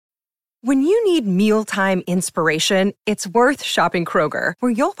When you need mealtime inspiration, it's worth shopping Kroger,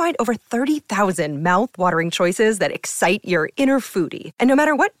 where you'll find over 30,000 mouth-watering choices that excite your inner foodie. And no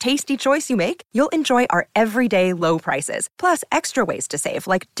matter what tasty choice you make, you'll enjoy our everyday low prices, plus extra ways to save,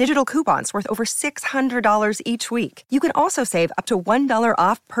 like digital coupons worth over $600 each week. You can also save up to $1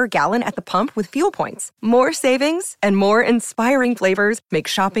 off per gallon at the pump with fuel points. More savings and more inspiring flavors make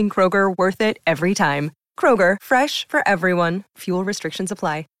shopping Kroger worth it every time. Kroger, fresh for everyone. Fuel restrictions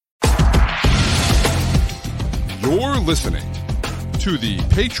apply. You're listening to the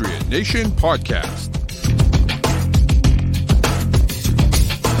Patriot Nation Podcast.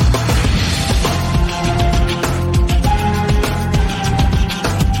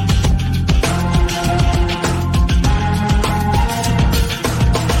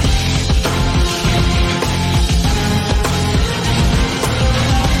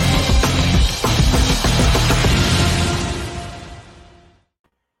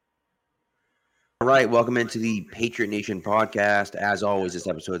 All right, welcome into the Patriot Nation Podcast. As always, this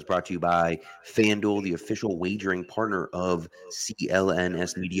episode is brought to you by FanDuel, the official wagering partner of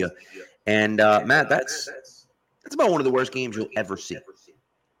CLNS Media. And Matt, that's about one of the worst games you'll ever see.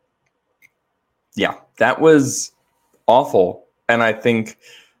 Yeah, that was awful. And I think,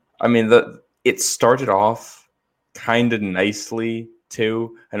 it started off kind of nicely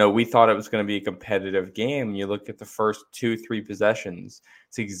too. I know we thought it was going to be a competitive game. You look at the first 2-3 possessions,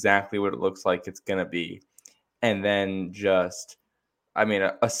 it's exactly what it looks like it's going to be. And then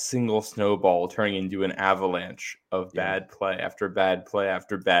a single snowball turning into an avalanche of bad play after bad play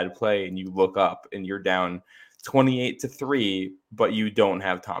after bad play. And you look up and you're down 28-3, but you don't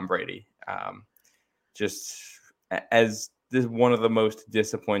have Tom Brady. One of the most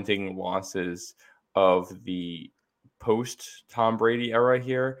disappointing losses of the post Tom Brady era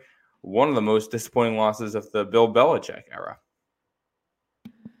here, one of the most disappointing losses of the Bill Belichick era.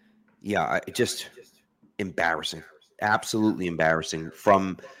 Yeah, just embarrassing, absolutely embarrassing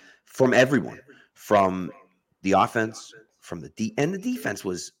from everyone, from the offense, from the and the defense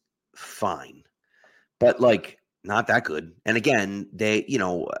was fine, but not that good. And again,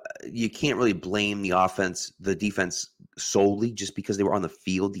 you can't really blame the defense solely just because they were on the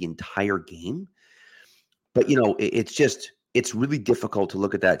field the entire game. But, it's really difficult to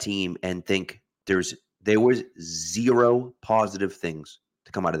look at that team and think there was zero positive things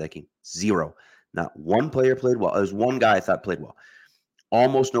to come out of that game. Zero. Not one player played well. There was one guy I thought played well.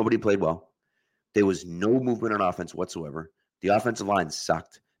 Almost nobody played well. There was no movement on offense whatsoever. The offensive line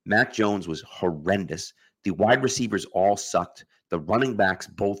sucked. Mac Jones was horrendous. The wide receivers all sucked. The running backs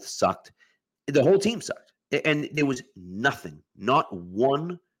both sucked. The whole team sucked. And there was nothing, not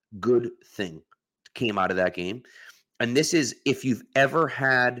one good thing came out of that game. And this is if you've ever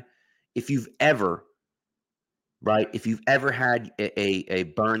had a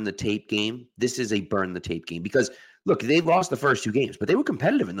burn the tape game, this is a burn the tape game. Because look, they lost the first two games, but they were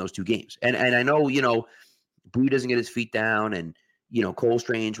competitive in those two games. And I know, Bree doesn't get his feet down, and Cole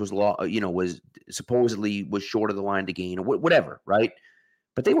Strange was supposedly short of the line to gain or whatever, right?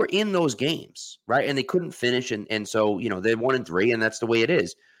 But they were in those games, right? And they couldn't finish, and so they're 1-3, and that's the way it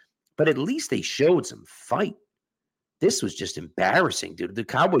is. But at least they showed some fight. This was just embarrassing, dude. The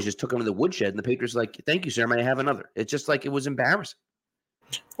Cowboys just took them to the woodshed, and the Patriots were like, "Thank you, sir. May I have another?" It's just it was embarrassing.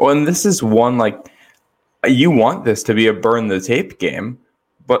 Well, and this is one you want this to be a burn the tape game,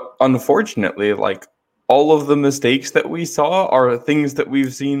 but unfortunately, all of the mistakes that we saw are things that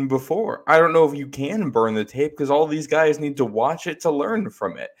we've seen before. I don't know if you can burn the tape because all these guys need to watch it to learn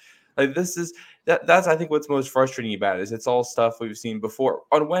from it. That's I think what's most frustrating about it is it's all stuff we've seen before.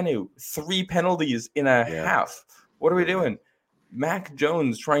 Onwenu, 3 penalties in a half. What are we doing? Mac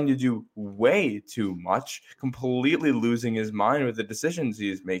Jones trying to do way too much, completely losing his mind with the decisions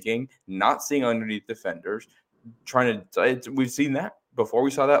he's making, not seeing underneath defenders, we've seen that before.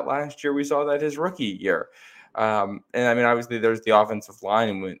 We saw that last year. We saw that his rookie year. Obviously there's the offensive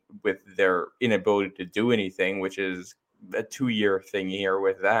line with their inability to do anything, which is a 2-year thing here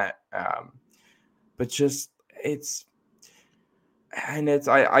with that. But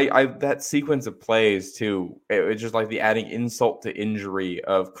that sequence of plays too, it was just the adding insult to injury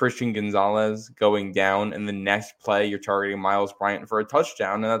of Christian Gonzalez going down, and the next play you're targeting Miles Bryant for a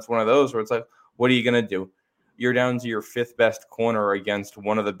touchdown. And that's one of those where it's what are you going to do? You're down to your 5th best corner against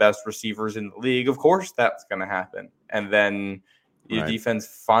one of the best receivers in the league. Of course that's going to happen. And then your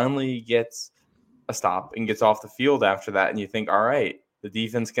defense finally gets a stop and gets off the field after that. And you think, all right, the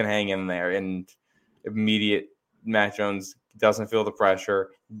defense can hang in there, and immediate Mac Jones doesn't feel the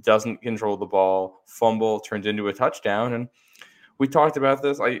pressure, doesn't control the ball, fumble turns into a touchdown. And we talked about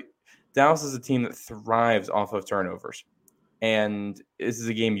this. Dallas is a team that thrives off of turnovers. And this is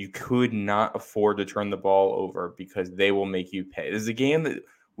a game you could not afford to turn the ball over because they will make you pay. This is a game that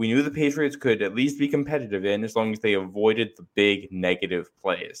we knew the Patriots could at least be competitive in as long as they avoided the big negative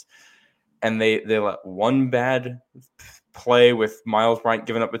plays. And they let one bad play with Miles Bryant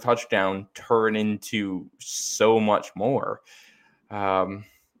giving up a touchdown turn into so much more. And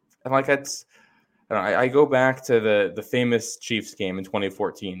like I go back to the famous Chiefs game in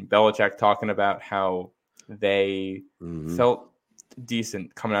 2014. Belichick talking about how they felt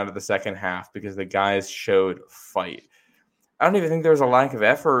decent coming out of the second half because the guys showed fight. I don't even think there's a lack of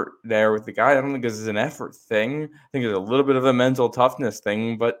effort there with the guy. I don't think this is an effort thing. I think there's a little bit of a mental toughness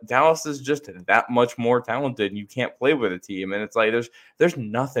thing, but Dallas is just that much more talented. You can't play with a team. And it's like there's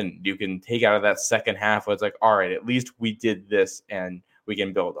nothing you can take out of that second half where it's like, all right, at least we did this and we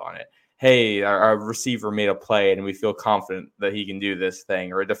can build on it. Hey, our receiver made a play and we feel confident that he can do this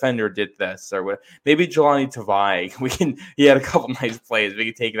thing, or a defender did this, or what? Maybe Jelani Tavai, he had a couple nice plays. We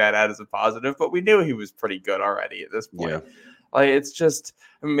can take that out as a positive, but we knew he was pretty good already at this point. Yeah. Like, it's just,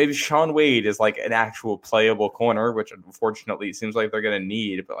 maybe Shaun Wade is like an actual playable corner, which unfortunately it seems like they're going to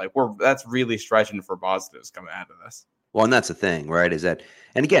need, but like that's really stretching for positives coming out of this. Well, and that's the thing, right? Is that,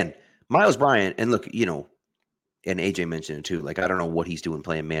 and again, Miles Bryant, and look, and AJ mentioned it too. Like, I don't know what he's doing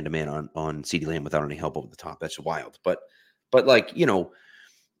playing man to man on CeeDee Lamb without any help over the top. That's wild. But like, Miles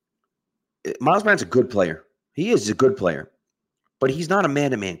Bryant's a good player. He is a good player, but he's not a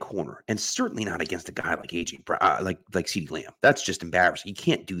man to man corner, and certainly not against a guy like AJ, like CeeDee Lamb. That's just embarrassing. You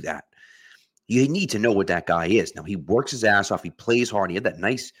can't do that. You need to know what that guy is. Now, he works his ass off. He plays hard. He had that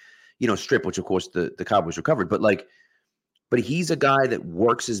nice, strip, which of course the Cowboys recovered. But he's a guy that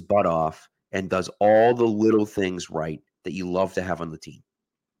works his butt off and does all the little things right that you love to have on the team,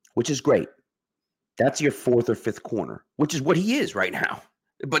 which is great. That's your fourth or fifth corner, which is what he is right now.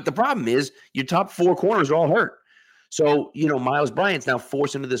 But the problem is your top four corners are all hurt. So, Miles Bryant's now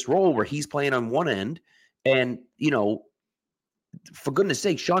forced into this role where he's playing on one end. And, for goodness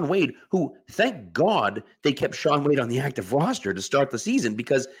sake, Shaun Wade, who, thank God, they kept Shaun Wade on the active roster to start the season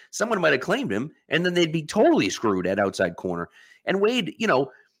because someone might have claimed him and then they'd be totally screwed at outside corner. And Wade,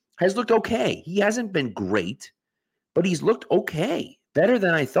 has looked okay. He hasn't been great, but he's looked okay, better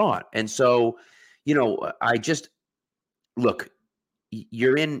than I thought. And so, I just look,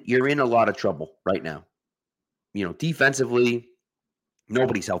 you're in a lot of trouble right now. Defensively,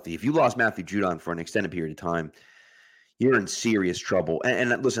 nobody's healthy. If you lost Matthew Judon for an extended period of time, you're in serious trouble.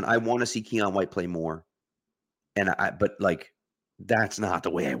 And listen, I want to see Keon White play more. But that's not the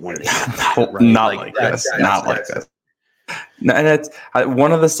way I wanted it. Right? Not like this. Not like this. And it's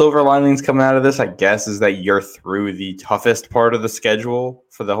one of the silver linings coming out of this, I guess, is that you're through the toughest part of the schedule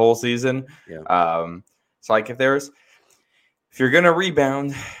for the whole season. Yeah. So like if you're going to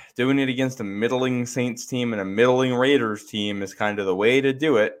rebound, doing it against a middling Saints team and a middling Raiders team is kind of the way to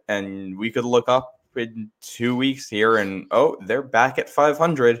do it. And we could look up in 2 weeks here and, they're back at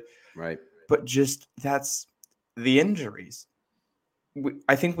 500. Right. But just that's the injuries.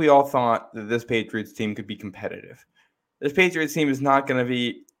 I think we all thought that this Patriots team could be competitive. This Patriots team is not going to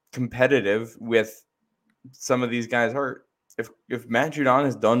be competitive with some of these guys hurt. If Matt Judon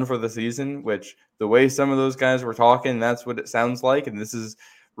is done for the season, which the way some of those guys were talking, that's what it sounds like. And this is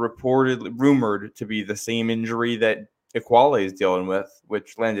rumored to be the same injury that Equale is dealing with,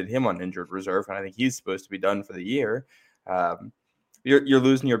 which landed him on injured reserve. And I think he's supposed to be done for the year. You're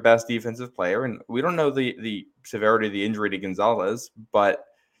losing your best defensive player. And we don't know the severity of the injury to Gonzalez, but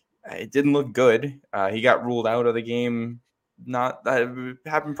it didn't look good. He got ruled out of the game. It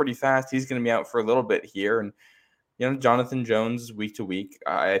happened pretty fast. He's going to be out for a little bit here. And, Jonathan Jones, week to week,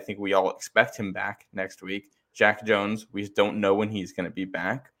 I think we all expect him back next week. Jack Jones, we just don't know when he's going to be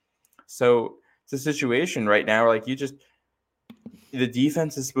back. So it's a situation right now where, the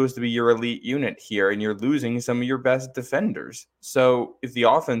defense is supposed to be your elite unit here, and you're losing some of your best defenders. So if the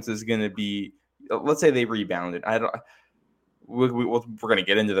offense is going to be, let's say they rebounded. We're going to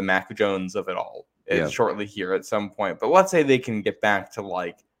get into the Mac Jones of it all shortly here at some point. But let's say they can get back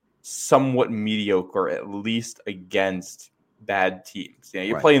to somewhat mediocre, at least against bad teams.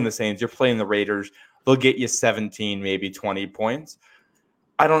 You're playing the Saints, you're playing the Raiders. They'll get you 17, maybe 20 points.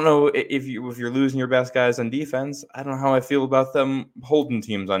 I don't know if you're losing your best guys on defense. I don't know how I feel about them holding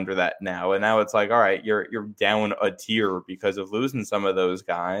teams under that now. And now it's like, all right, you're down a tier because of losing some of those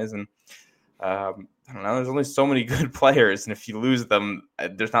guys. And I don't know. There's only so many good players, and if you lose them,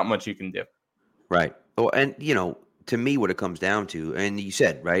 there's not much you can do. Right. Oh, and to me, what it comes down to, and you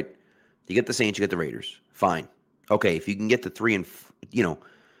said right, you get the Saints, you get the Raiders. Fine. Okay, if you can get the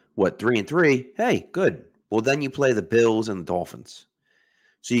 3-3? Hey, good. Well, then you play the Bills and the Dolphins.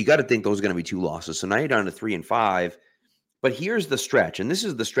 So you got to think those are going to be two losses. So now you're down to 3-5. But here's the stretch, and this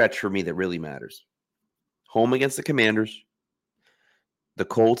is the stretch for me that really matters. Home against the Commanders, the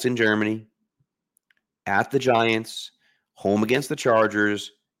Colts in Germany, at the Giants, home against the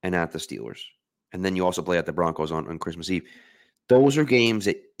Chargers, and at the Steelers. And then you also play at the Broncos on Christmas Eve. Those are games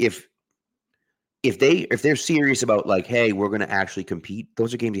that if they're serious about like, hey, we're going to actually compete,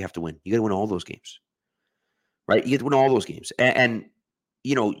 those are games you have to win. You got to win all those games, right? You have to win all those games. And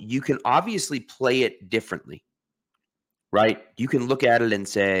you can obviously play it differently, right? You can look at it and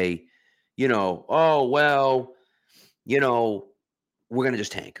say, oh, well, we're going to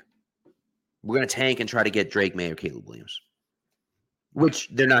just tank. We're going to tank and try to get Drake May or Caleb Williams, which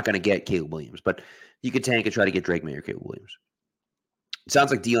they're not going to get Caleb Williams, but you could tank and try to get Drake May or Caleb Williams. It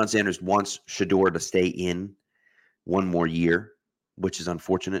sounds like Deion Sanders wants Shedeur to stay in one more year, which is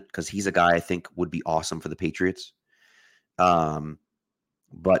unfortunate because he's a guy I think would be awesome for the Patriots.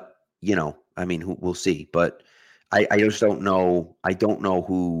 But, we'll see. But I just don't know. I don't know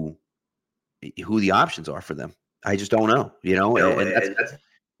who the options are for them. I just don't know, and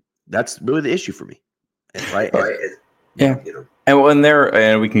that's really the issue for me, right? Yeah.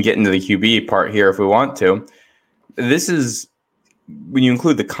 And we can get into the QB part here if we want to. This is, when you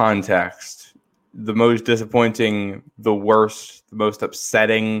include the context, the most disappointing, the worst, the most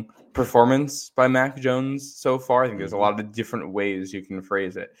upsetting performance by Mac Jones so far. I think there's a lot of different ways you can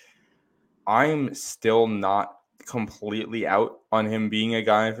phrase it. I'm still not completely out on him being a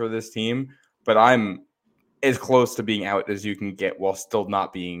guy for this team, but I'm as close to being out as you can get while still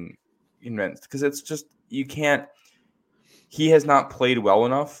not being convinced. Because it's just, he has not played well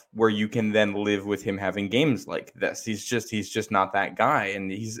enough where you can then live with him having games like this. He's just not that guy. And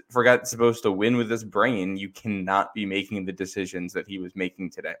he's supposed to win with his brain. You cannot be making the decisions that he was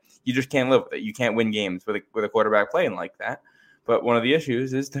making today. You just can't live with it. You can't win games with a quarterback playing like that. But one of the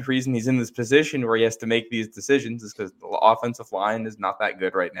issues is the reason he's in this position where he has to make these decisions is because the offensive line is not that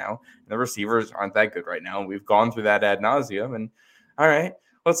good right now. And the receivers aren't that good right now. And we've gone through that ad nauseum. And all right,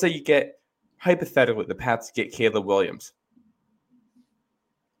 let's say you get, hypothetically, the Pats get Caleb Williams.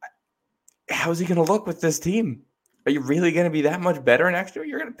 How's he going to look with this team? Are you really going to be that much better next year?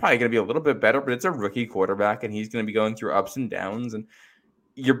 You're probably going to be a little bit better, but it's a rookie quarterback, and he's going to be going through ups and downs, and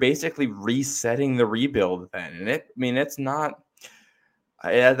you're basically resetting the rebuild then. And it's not.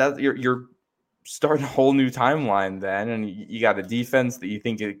 You're starting a whole new timeline then, and you got a defense that you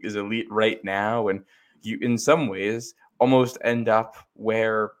think is elite right now, and you, in some ways, almost end up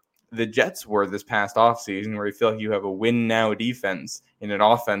where the Jets were this past offseason, where you feel like you have a win-now defense in an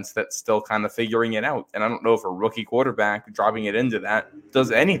offense that's still kind of figuring it out. And I don't know if a rookie quarterback dropping it into that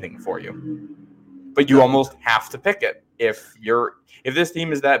does anything for you. But you almost have to pick it. If this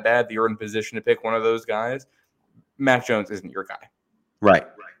team is that bad that you're in position to pick one of those guys, Mac Jones isn't your guy. Right.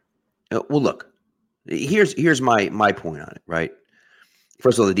 Well, look, here's my point on it, right?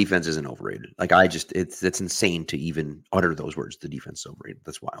 First of all, the defense isn't overrated. Like it's insane to even utter those words. The defense is overrated.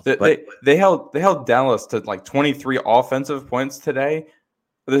 That's wild. They held Dallas to like 23 offensive points today.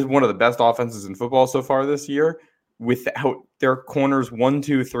 This is one of the best offenses in football so far this year, without their corners 1,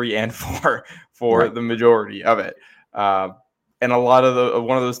 2, 3, and 4 for the majority of it. And a lot of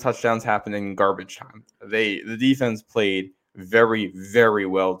one of those touchdowns happened in garbage time. The defense played very, very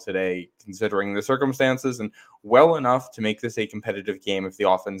well today, considering the circumstances, and well enough to make this a competitive game if the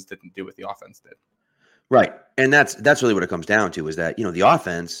offense didn't do what the offense did. Right. And that's really what it comes down to, is that, the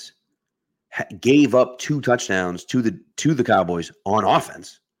offense gave up 2 touchdowns to the Cowboys on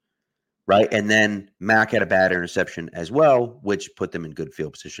offense. Right. And then Mac had a bad interception as well, which put them in good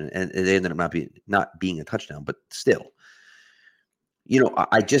field position. And they ended up not being a touchdown, but still.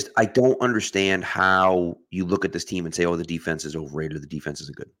 I don't understand how you look at this team and say, oh, the defense is overrated, or the defense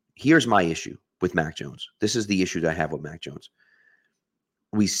isn't good. Here's my issue with Mac Jones. This is the issue that I have with Mac Jones.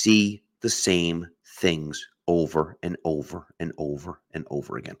 We see the same things over and over and over and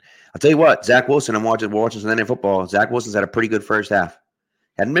over again. I'll tell you what, Zach Wilson, we're watching Sunday Night Football. Zach Wilson's had a pretty good first half.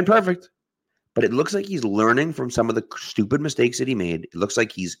 Hadn't been perfect, but it looks like he's learning from some of the stupid mistakes that he made. It looks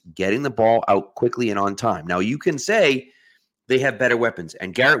like he's getting the ball out quickly and on time. Now, you can say they have better weapons,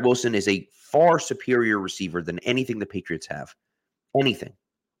 and Garrett Wilson is a far superior receiver than anything the Patriots have. Anything.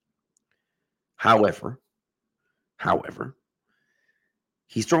 However,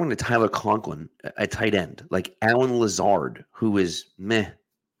 he's throwing to Tyler Conklin at tight end, like Alan Lazard, who is meh.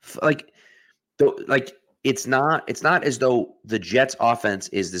 It's not as though the Jets' offense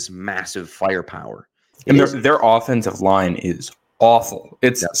is this massive firepower. And their offensive line is awful.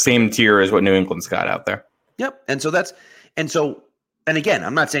 It's same tier as what New England's got out there. Yep. And again,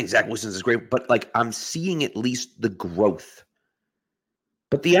 I'm not saying Zach Wilson is great, but I'm seeing at least the growth.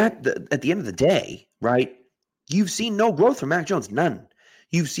 But at the end of the day, right? You've seen no growth from Mac Jones, none.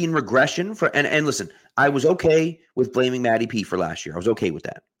 You've seen regression for and listen, I was okay with blaming Matty P for last year. I was okay with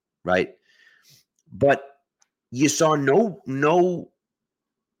that, right? But you saw no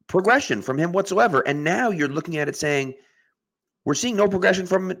progression from him whatsoever, and now you're looking at it saying we're seeing no progression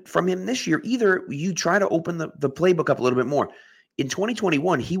from him this year either. You try to open the playbook up a little bit more. In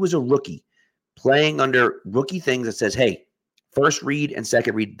 2021, he was a rookie playing under rookie things that says, hey, first read and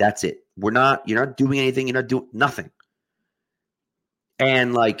second read, that's it. You're not doing anything. You're not doing nothing.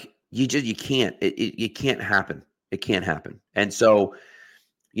 And like, you can't, it can't happen. It can't happen. And so,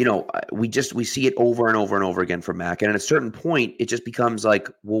 we see it over and over and over again from Mac. And at a certain point, it just becomes like,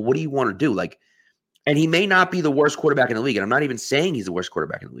 well, what do you want to do? Like, and he may not be the worst quarterback in the league. And I'm not even saying he's the worst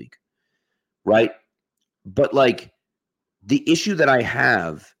quarterback in the league. Right. But like, the issue that I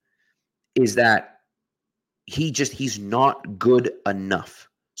have is that he's not good enough.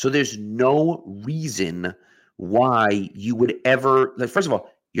 So there's no reason why you would ever, like, first of all,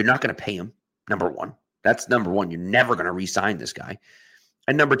 you're not going to pay him. Number one, that's number one. You're never going to re-sign this guy.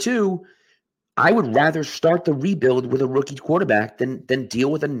 And number two, I would rather start the rebuild with a rookie quarterback than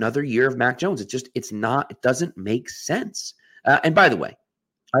deal with another year of Mac Jones. It doesn't make sense. And by the way,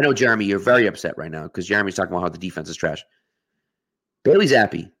 I know, Jeremy, you're very upset right now because Jeremy's talking about how the defense is trash. Bailey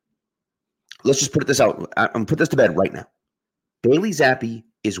Zappi, let's just put this out. I'm going to put this to bed right now. Bailey Zappi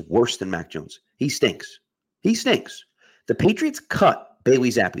is worse than Mac Jones. He stinks. He stinks. The Patriots cut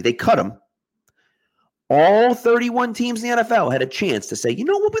Bailey Zappi. They cut him. All 31 teams in the NFL had a chance to say, you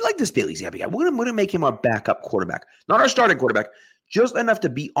know what, we like this Bailey Zappi guy. We're going to make him our backup quarterback. Not our starting quarterback, just enough to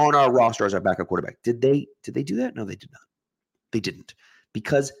be on our roster as our backup quarterback. Did they do that? No, they did not. They didn't.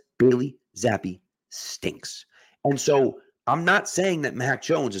 Because Bailey Zappi stinks. And so I'm not saying that Mac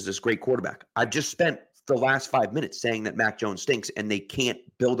Jones is this great quarterback. I've just spent the last 5 minutes saying that Mac Jones stinks and they can't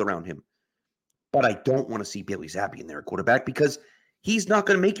build around him. But I don't want to see Bailey Zappi in there at quarterback because he's not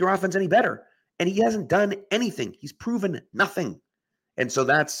going to make your offense any better. And he hasn't done anything. He's proven nothing. And so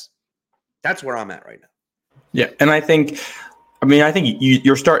that's where I'm at right now. Yeah, and I think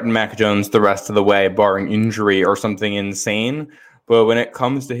you're starting Mac Jones the rest of the way, barring injury or something insane. But when it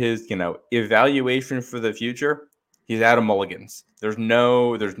comes to his, evaluation for the future, he's out of mulligans. There's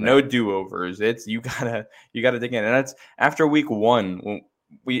no do-overs. It's you gotta dig in, and that's after week one.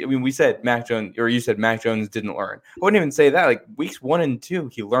 We said Mac Jones, or you said Mac Jones didn't learn. I wouldn't even say that. Like weeks 1 and 2,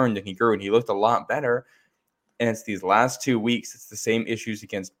 he learned and he grew and he looked a lot better. And it's these last 2 weeks, it's the same issues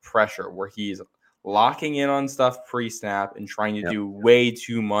against pressure where he's locking in on stuff pre-snap and trying to do way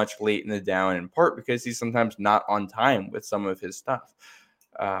too much late in the down, in part because he's sometimes not on time with some of his stuff.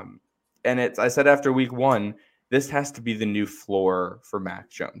 And I said after week 1, this has to be the new floor for Mac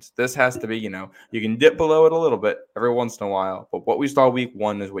Jones. This has to be, you can dip below it a little bit every once in a while, but what we saw week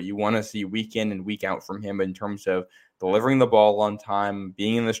 1 is what you want to see week in and week out from him in terms of delivering the ball on time,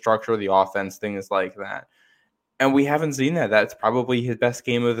 being in the structure of the offense, things like that. And we haven't seen that. That's probably his best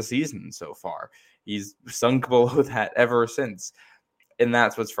game of the season so far. He's sunk below that ever since. And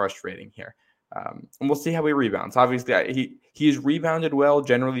that's what's frustrating here. And we'll see how he rebounds. Obviously, he's rebounded well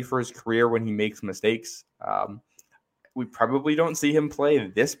generally for his career when he makes mistakes. We probably don't see him play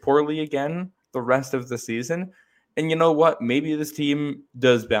this poorly again the rest of the season. And you know what? Maybe this team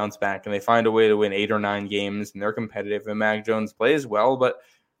does bounce back and they find a way to win 8 or 9 games and they're competitive and Mac Jones plays well. But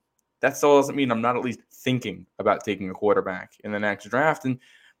that still doesn't mean I'm not at least thinking about taking a quarterback in the next draft. And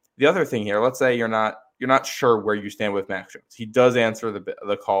the other thing here, let's say you're not sure where you stand with Mac Jones. He does answer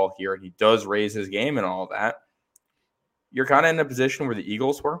the call here, and he does raise his game and all that. You're kind of in a position where the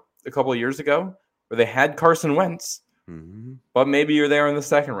Eagles were a couple of years ago, where they had Carson Wentz, but maybe you're there in the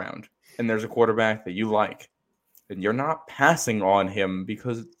second round, and there's a quarterback that you like, and you're not passing on him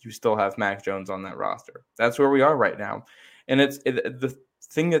because you still have Mac Jones on that roster. That's where we are right now. And the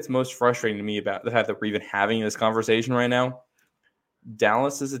thing that's most frustrating to me about the fact that we're even having this conversation right now,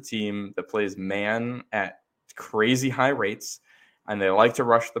 Dallas is a team that plays man at crazy high rates, and they like to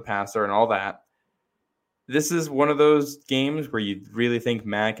rush the passer and all that. This is one of those games where you really think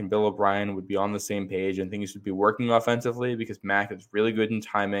Mac and Bill O'Brien would be on the same page and things would be working offensively because Mac is really good in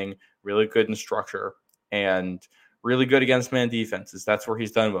timing, really good in structure, and really good against man defenses. That's where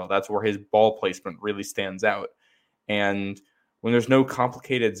he's done well. That's where his ball placement really stands out. And when there's no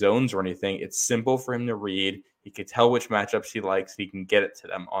complicated zones or anything, it's simple for him to read. He can tell which matchups he likes. He can get it to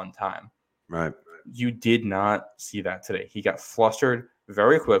them on time. Right. You did not see that today. He got flustered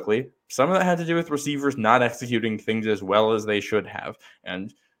very quickly. Some of that had to do with receivers not executing things as well as they should have.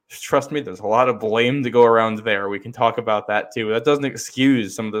 And trust me, there's a lot of blame to go around there. We can talk about that too. That doesn't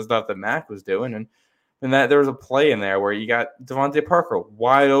excuse some of the stuff that Mac was doing. And that there was a play in there where you got Devontae Parker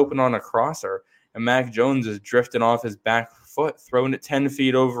wide open on a crosser. and Mac Jones is drifting off his back foot, throwing it 10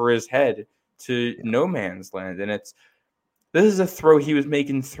 feet over his head to no man's land. And this is a throw he was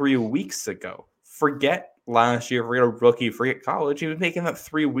making 3 weeks ago. Forget last year, forget a rookie, forget college. He was making that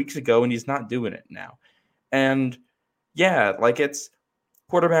 3 weeks ago, and he's not doing it now. And yeah,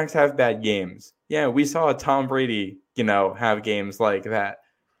 quarterbacks have bad games. Yeah, we saw Tom Brady, have games like that.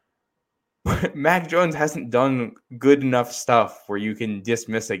 But Mac Jones hasn't done good enough stuff where you can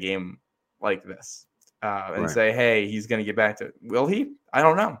dismiss a game like this and say, hey, he's going to get back to it. Will he? I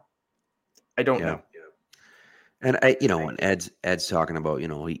don't know. I don't know. And when Ed's talking about,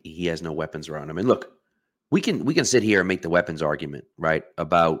 he has no weapons around him. And look, we can sit here and make the weapons argument, right?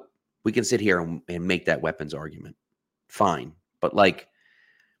 We can sit here and make that weapons argument. Fine. But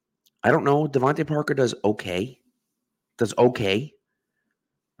I don't know. Devontae Parker does okay.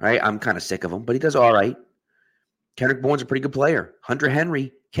 Right? I'm kind of sick of him, but he does all right. Kendrick Bourne's a pretty good player. Hunter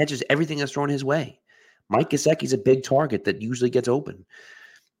Henry catches everything that's thrown his way. Mike Gesicki's a big target that usually gets open.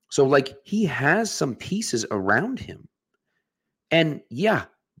 So, he has some pieces around him. And, yeah,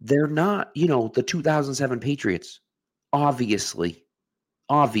 they're not, the 2007 Patriots. Obviously.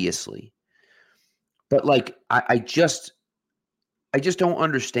 But, I just don't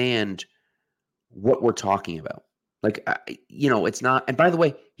understand what we're talking about. It's not. And by the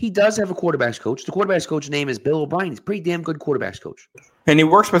way, he does have a quarterback's coach. The quarterback's coach's name is Bill O'Brien. He's a pretty damn good quarterback's coach. And he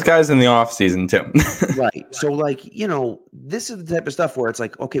works with guys in the offseason too. Right. So this is the type of stuff where it's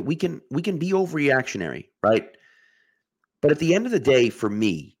okay, we can be overreactionary, right? But at the end of the day, for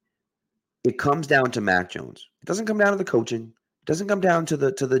me, it comes down to Mac Jones. It doesn't come down to the coaching. It doesn't come down to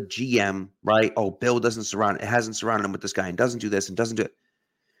the GM, right? Oh, Bill hasn't surrounded him with this guy and doesn't do this and doesn't do it.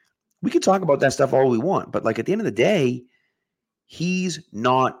 We can talk about that stuff all we want, but at the end of the day, he's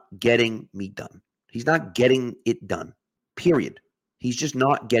not getting me done. He's not getting it done, period. He's just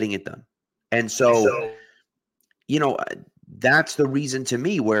not getting it done. And so that's the reason to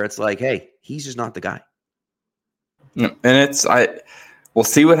me where it's hey, he's just not the guy. And we'll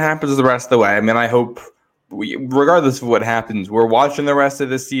see what happens the rest of the way. I mean, I hope regardless of what happens, we're watching the rest of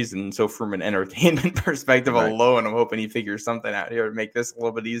the season. So from an entertainment perspective alone, I'm hoping he figures something out here to make this a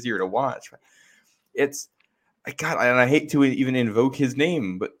little bit easier to watch. And I hate to even invoke his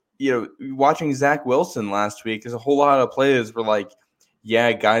name, but watching Zach Wilson last week, there's a whole lot of plays where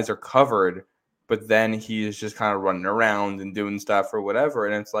yeah, guys are covered, but then he's just kind of running around and doing stuff or whatever.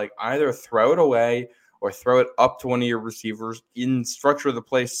 And it's either throw it away or throw it up to one of your receivers, in structure the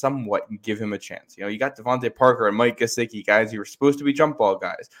play somewhat and give him a chance. You got Devontae Parker and Mike Gesicki, guys who are supposed to be jump ball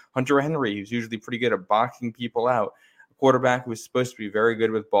guys. Hunter Henry, who's usually pretty good at boxing people out. A quarterback who's supposed to be very good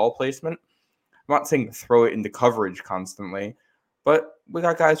with ball placement. I'm not saying throw it into coverage constantly, but we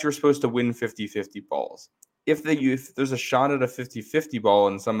got guys who are supposed to win 50-50 balls. If there's a shot at a 50-50 ball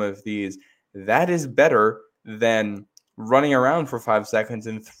in some of these, that is better than running around for 5 seconds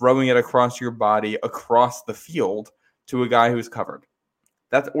and throwing it across your body, across the field to a guy who's covered.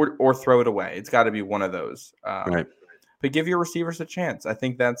 Or throw it away. It's got to be one of those. Right. But give your receivers a chance. I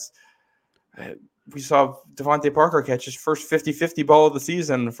think that's we saw Devontae Parker catch his first 50-50 ball of the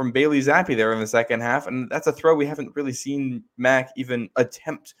season from Bailey Zappi there in the second half, and that's a throw we haven't really seen Mac even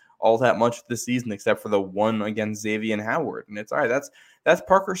attempt all that much this season, except for the one against Xavier Howard. And it's all right. That's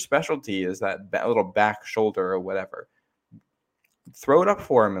Parker's specialty, is that little back shoulder or whatever. Throw it up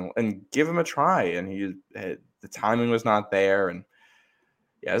for him and give him a try. And the timing was not there. And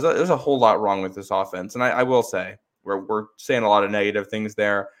yeah, there's a whole lot wrong with this offense. And I will say, we're saying a lot of negative things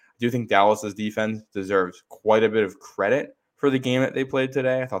there. I do think Dallas's defense deserves quite a bit of credit for the game that they played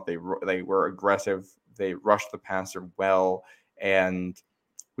today. I thought they were aggressive. They rushed the passer well. And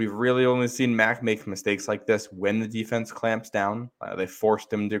we've really only seen Mac make mistakes like this when the defense clamps down. They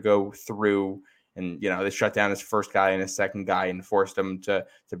forced him to go through, and they shut down his first guy and his second guy and forced him to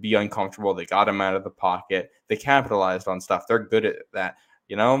be uncomfortable. They got him out of the pocket. They capitalized on stuff. They're good at that.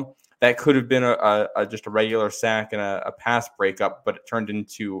 That could have been just a regular sack and a pass breakup, but it turned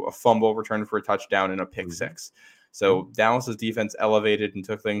into a fumble return for a touchdown and a pick six. So Dallas's defense elevated and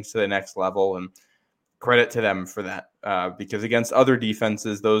took things to the next level, and credit to them for that, because against other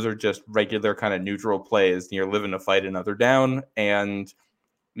defenses, those are just regular kind of neutral plays. And you're living to fight another down, and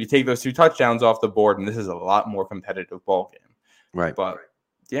you take those 2 touchdowns off the board, and this is a lot more competitive ball game. Right. But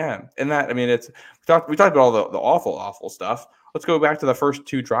yeah, and that, I mean, we talked about all the awful stuff. Let's go back to the first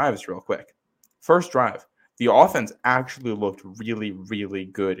 2 drives real quick. First drive, the offense actually looked really, really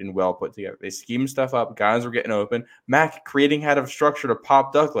good and well put together. They schemed stuff up. Guys were getting open. Mac creating out of structure to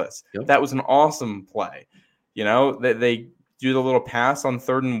pop Douglas. Yep. That was an awesome play. They do the little pass on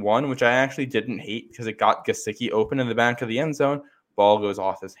 3rd and 1, which I actually didn't hate because it got Gesicki open in the back of the end zone. Ball goes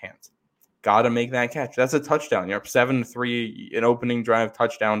off his hands. Got to make that catch. That's a touchdown. You're up 7-3, an opening drive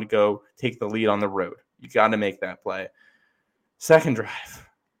touchdown to go take the lead on the road. You got to make that play. Second drive,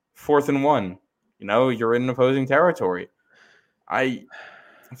 4th and 1. You're in opposing territory.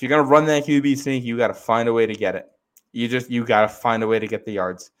 If you're going to run that QB sneak, you got to find a way to get it. You got to find a way to get the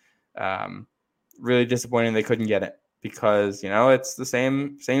yards. Really disappointing they couldn't get it because, it's the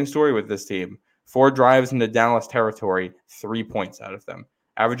same story with this team. 4 drives into Dallas territory, 3 points out of them,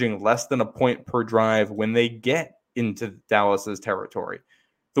 averaging less than a point per drive when they get into Dallas's territory.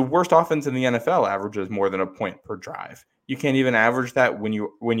 The worst offense in the NFL averages more than a point per drive. You can't even average that when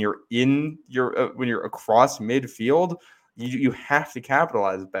you're across midfield. You have to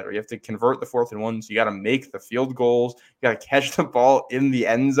capitalize better. You have to convert the 4th and 1. So you got to make the field goals. You got to catch the ball in the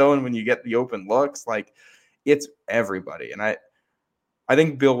end zone when you get the open looks. Like, it's everybody. And I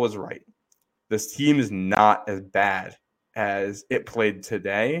think Bill was right. This team is not as bad as it played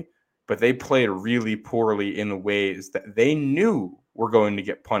today, but they played really poorly in ways that they knew were going to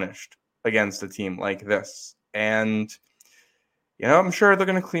get punished against a team like this. And I'm sure they're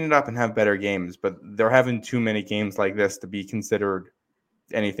going to clean it up and have better games, but they're having too many games like this to be considered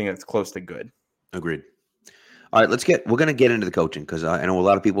anything that's close to good. Agreed. All right, we're going to get into the coaching because I know a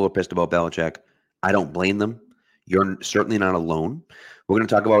lot of people are pissed about Belichick. I don't blame them. You're certainly not alone. We're going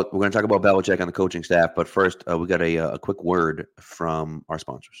to talk about Belichick and the coaching staff, but first we got a quick word from our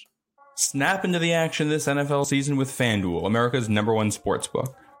sponsors. Snap into the action this NFL season with FanDuel, America's #1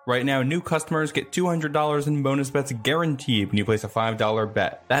 sportsbook. Right now, new customers get $200 in bonus bets guaranteed when you place a $5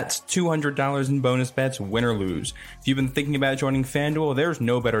 bet. That's $200 in bonus bets, win or lose. If you've been thinking about joining FanDuel, there's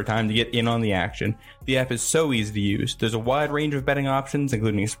no better time to get in on the action. The app is so easy to use. There's a wide range of betting options,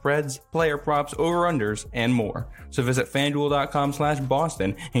 including spreads, player props, over-unders, and more. So visit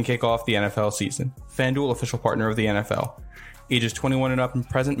FanDuel.com/Boston and kick off the NFL season. FanDuel, official partner of the NFL. Ages 21 and up and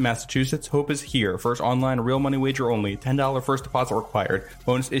present, Massachusetts. Hope is here. First online, real money wager only. $10 first deposit required.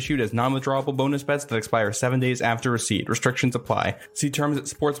 Bonus issued as non-withdrawable bonus bets that expire 7 days after receipt. Restrictions apply. See terms at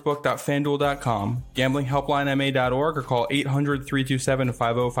sportsbook.fanduel.com. GamblingHelplineMA.org or call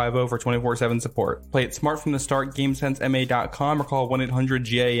 800-327-5050 for 24/7 support. Play it smart from the start. GameSenseMA.com or call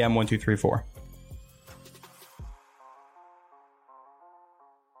 1-800-GAM-1234.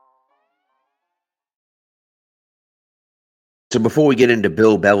 So before we get into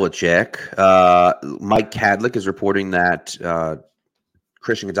Bill Belichick, Mike Kadlick is reporting that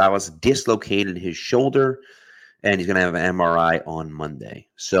Christian Gonzalez dislocated his shoulder, and he's going to have an MRI on Monday.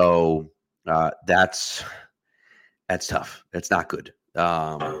 So that's tough. That's not good.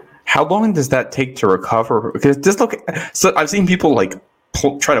 How long does that take to recover? Because so I've seen people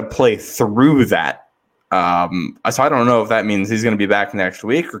try to play through that. So I don't know if that means he's going to be back next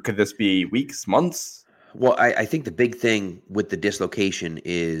week, or could this be weeks, months? Well, I think the big thing with the dislocation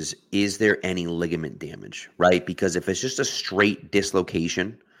is there any ligament damage, right? Because if it's just a straight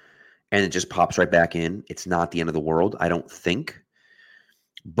dislocation and it just pops right back in, it's not the end of the world, I don't think.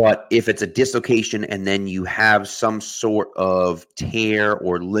 But if it's a dislocation and then you have some sort of tear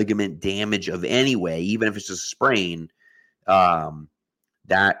or ligament damage of any way, even if it's just a sprain, that's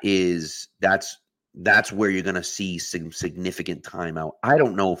where you're going to see some significant time out. I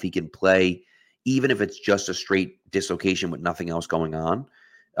don't know if he can play even if it's just a straight dislocation with nothing else going on.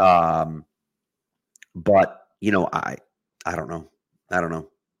 But, I don't know.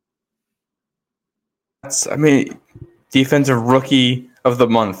 Defensive rookie of the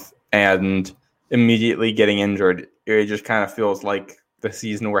month and immediately getting injured. It just kind of feels like the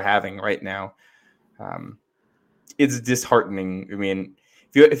season we're having right now. It's disheartening.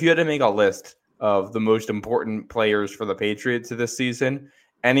 If you had to make a list of the most important players for the Patriots this season,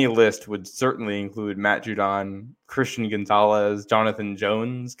 any list would certainly include Matt Judon, Christian Gonzalez, Jonathan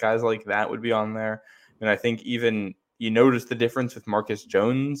Jones, guys like that would be on there. And I think even you notice the difference with Marcus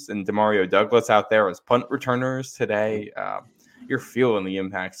Jones and Demario Douglas out there as punt returners today. You're feeling the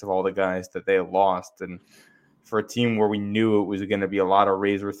impacts of all the guys that they lost. And for a team where we knew it was going to be a lot of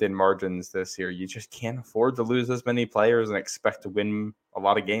razor-thin margins this year, you just can't afford to lose as many players and expect to win a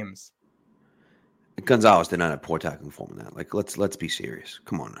lot of games. Gonzalez did not have poor tackling form in that. Let's be serious.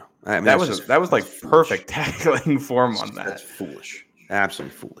 Come on now. That was perfect tackling form on that. That's foolish.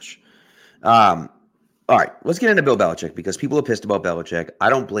 Absolutely foolish. All right, let's get into Bill Belichick because people are pissed about Belichick.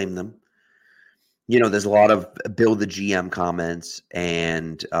 I don't blame them. There's a lot of Bill the GM comments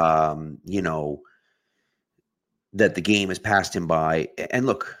and that the game has passed him by. And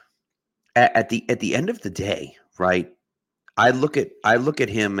look, at the end of the day, right? I look at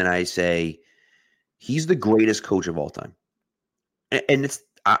him and I say, he's the greatest coach of all time. And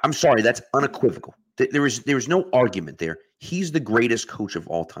I'm sorry, that's unequivocal. There is no argument there. He's the greatest coach of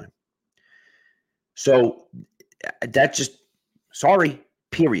all time. So that just, sorry,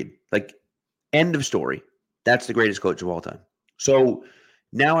 period. Like, end of story. That's the greatest coach of all time. So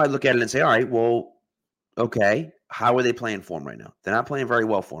now I look at it and say, all right, well, okay, how are they playing for him right now? They're not playing very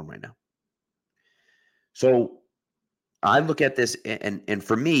well for him right now. So I look at this, and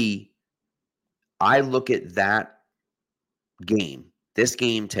for me, I look at that game, this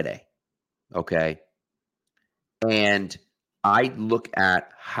game today, okay, and I look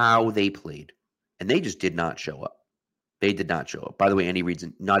at how they played, and they just did not show up. They did not show up. By the way, Andy Reid's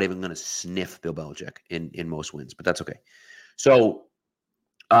not even going to sniff Bill Belichick in most wins, but that's okay. So,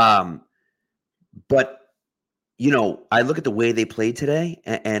 but I look at the way they played today,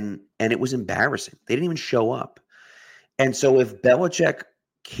 and it was embarrassing. They didn't even show up. And so if Belichick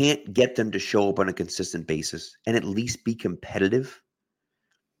can't get them to show up on a consistent basis and at least be competitive,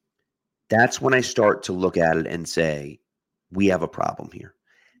 that's when I start to look at it and say, we have a problem here.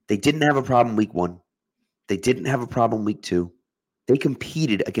 They didn't have a problem week 1. They didn't have a problem week 2. They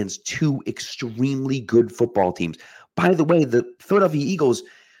competed against 2 extremely good football teams. By the way, the Philadelphia Eagles,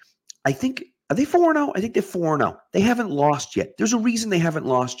 I think, are they 4-0? I think they're 4-0. They haven't lost yet. There's a reason they haven't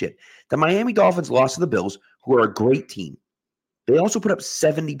lost yet. The Miami Dolphins lost to the Bills, who are a great team. They also put up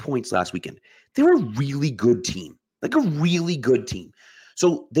 70 points last weekend. They're a really good team, like a really good team.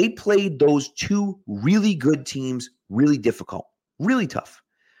 So they played those 2 really good teams really difficult, really tough.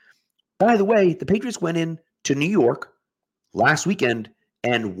 By the way, the Patriots went in to New York last weekend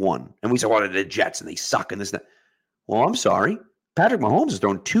and won. And we said, well, the Jets, and they suck and this and that. Well, I'm sorry. Patrick Mahomes has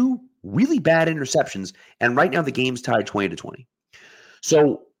thrown 2 really bad interceptions, and right now the game's tied 20-20.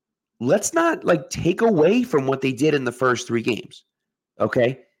 So let's not take away from what they did in the first 3 games.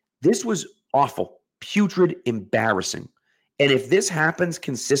 Okay? This was awful, putrid, embarrassing. And if this happens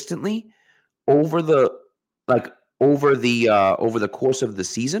consistently over the course of the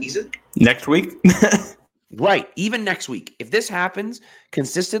season, next week, right, even next week, if this happens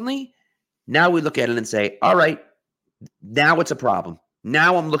consistently, now we look at it and say, all right, now it's a problem.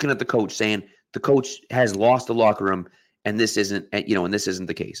 Now I'm looking at the coach saying the coach has lost the locker room, and this isn't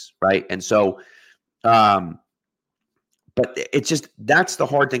the case, right? And so, but it's just, that's the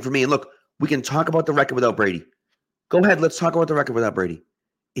hard thing for me. And look, we can talk about the record without Brady. Go ahead, let's talk about the record without Brady.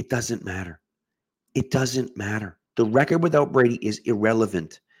 It doesn't matter. It doesn't matter. The record without Brady is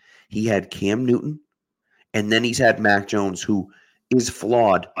irrelevant. He had Cam Newton, and then he's had Mac Jones, who is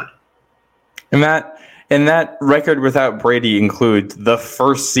flawed. And that record without Brady includes the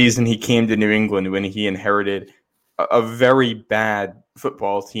first season he came to New England when he inherited a very bad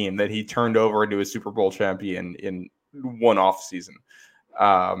football team that he turned over into a Super Bowl champion in one off season.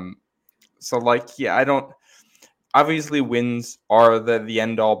 Obviously wins are the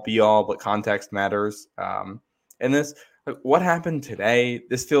end all be all, but context matters. And this, what happened today,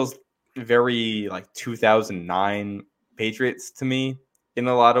 this feels very 2009 Patriots to me in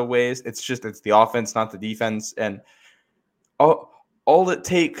a lot of ways. It's the offense, not the defense. And all it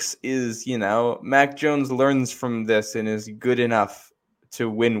takes is, Mac Jones learns from this and is good enough to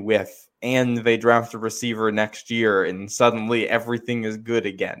win with, and they draft a receiver next year, and suddenly everything is good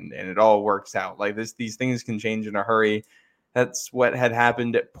again, and it all works out. These things can change in a hurry. That's what had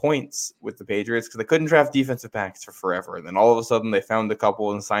happened at points with the Patriots, because they couldn't draft defensive backs for forever. And then all of a sudden they found a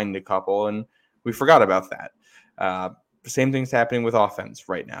couple and signed a couple, and we forgot about that. Same thing's happening with offense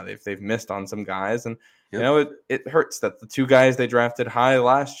right now. They've missed on some guys, and it hurts that the 2 guys they drafted high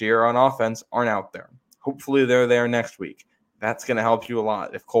last year on offense aren't out there. Hopefully they're there next week. That's going to help you a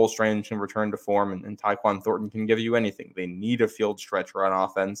lot. If Cole Strange can return to form and Tyquan Thornton can give you anything, they need a field stretcher on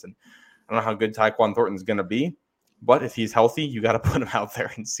offense. And I don't know how good Tyquan Thornton's going to be, but if he's healthy, you got to put him out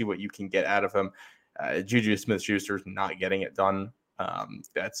there and see what you can get out of him. Juju Smith-Schuster's not getting it done.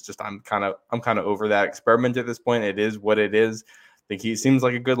 That's just, I'm kind of over that experiment at this point. It is what it is. I think he seems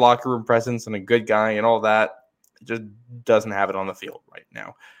like a good locker room presence and a good guy and all that. It just doesn't have it on the field right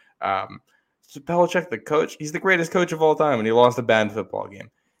now. So Belichick, the coach, he's the greatest coach of all time, and he lost a bad football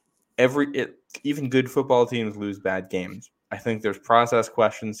game. Even good football teams lose bad games. I think there's process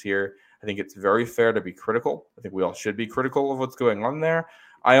questions here. I think it's very fair to be critical. I think we all should be critical of what's going on there.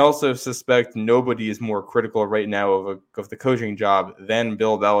 I also suspect nobody is more critical right now of the coaching job than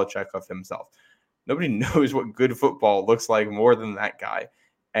Bill Belichick of himself. Nobody knows what good football looks like more than that guy.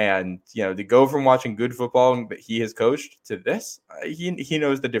 And, to go from watching good football that he has coached to this, he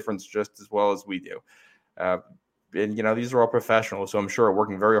knows the difference just as well as we do. And, these are all professionals, so I'm sure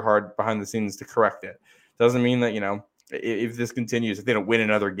working very hard behind the scenes to correct it. Doesn't mean that, if this continues, if they don't win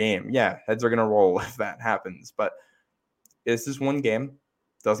another game, heads are going to roll if that happens. But this is one game.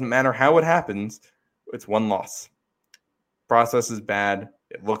 Doesn't matter how it happens. It's one loss. Process is bad.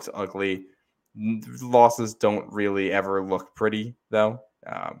 It looks ugly. Losses don't really ever look pretty, though.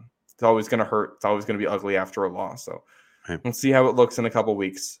 It's always going to hurt. It's always going to be ugly after a loss. So we'll see how it looks in a couple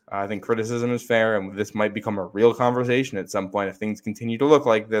weeks. I think criticism is fair, and this might become a real conversation at some point if things continue to look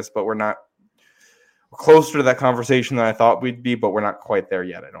like this, but we're closer to that conversation than I thought we'd be, but we're not quite there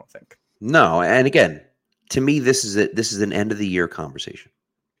yet, I don't think. No, and again, to me, this is an end of the year conversation.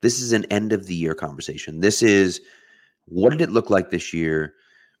 This is an end of the year conversation. This is, what did it look like this year?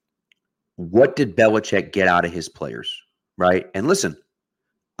 What did Belichick get out of his players, right? And listen,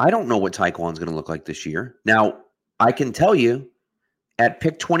 I don't know what Tyquan's going to look like this year. Now, I can tell you, at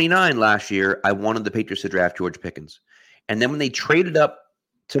pick 29 last year, I wanted the Patriots to draft George Pickens. And then when they traded up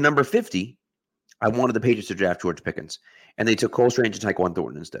to number 50, I wanted the Patriots to draft George Pickens. And they took Cole Strange and Tyquan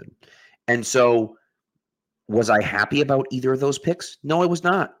Thornton instead. And so, was I happy about either of those picks? No, I was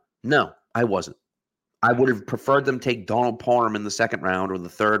not. No, I wasn't. I would have preferred them take Donald Parham in the second round or the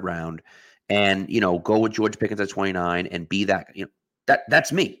third round and, go with George Pickens at 29 and be that,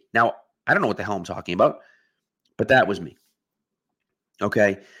 that's me. Now, I don't know what the hell I'm talking about, but that was me.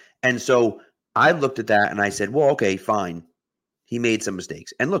 Okay. And so I looked at that and I said, well, okay, fine. He made some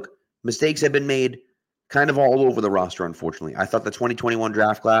mistakes. And look, mistakes have been made kind of all over the roster, unfortunately. I thought the 2021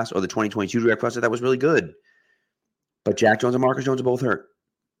 draft class or the 2022 draft class, that was really good. But Jack Jones and Marcus Jones are both hurt.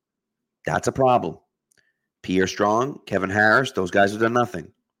 That's a problem. Pierre Strong, Kevin Harris, those guys have done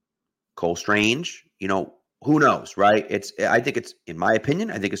nothing. Cole Strange, who knows, right? I think it's, in my opinion,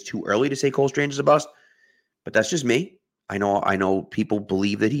 I think it's too early to say Cole Strange is a bust, but that's just me. I know people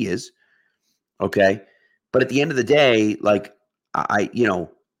believe that he is. Okay. But at the end of the day, like I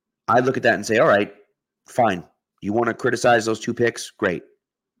look at that and say, all right, fine. You want to criticize those two picks? Great.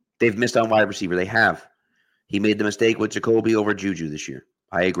 They've missed on wide receiver. They have. He made the mistake with Jacoby over Juju this year.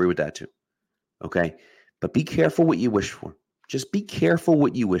 I agree with that too. Okay. But be careful what you wish for. Just be careful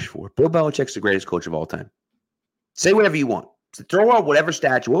what you wish for. Bill Belichick's the greatest coach of all time. Say whatever you want. So throw out whatever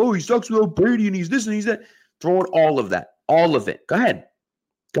statue. Oh, he sucks without Brady and he's this and he's that. Throw out all of that. All of it. Go ahead.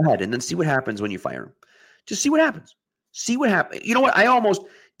 And then see what happens when you fire him. Just see what happens. See what happens. You know what?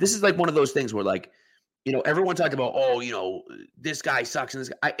 This is like one of those things where like, everyone talked about, this guy sucks. And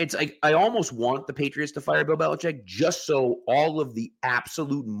it's like, I almost want the Patriots to fire Bill Belichick just so all of the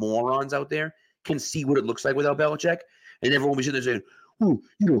absolute morons out there can see what it looks like without Belichick. And everyone will be sitting there saying,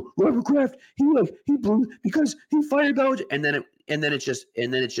 Robert Kraft, he blew because he fired Belichick. And then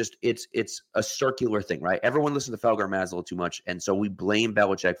it's a circular thing, right? Everyone listens to Felger Maslow too much. And so we blame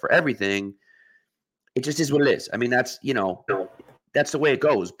Belichick for everything. It just is what it is. I mean, that's the way it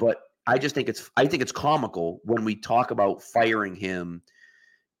goes. But I think it's comical when we talk about firing him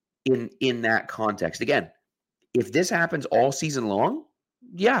in that context. Again, if this happens all season long,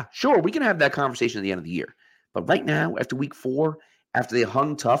 yeah, sure, we can have that conversation at the end of the year. But right now, after week 4, after they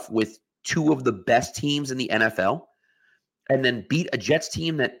hung tough with two of the best teams in the NFL, and then beat a Jets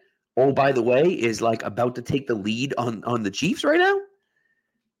team that, oh, by the way, is like about to take the lead on the Chiefs right now,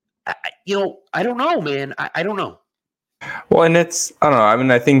 I don't know, man. I don't know. Well, and I don't know. I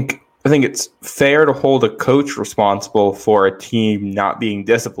mean, I think it's fair to hold a coach responsible for a team not being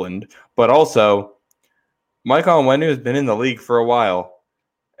disciplined, but also Mike Onwenu has been in the league for a while.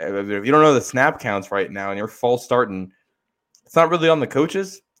 If you don't know the snap counts right now and you're false starting, it's not really on the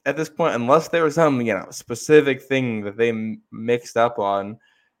coaches at this point, unless there was some, specific thing that they mixed up on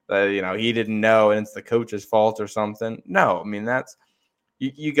that, he didn't know and it's the coach's fault or something. No, I mean, that's,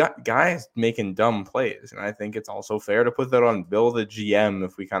 you got guys making dumb plays. And I think it's also fair to put that on Bill, the GM,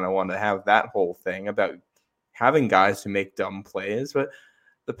 if we kind of want to have that whole thing about having guys who make dumb plays. But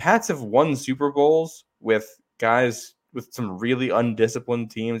the Pats have won Super Bowls with guys with some really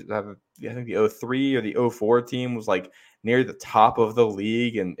undisciplined teams. I think the 03 or the 04 team was like near the top of the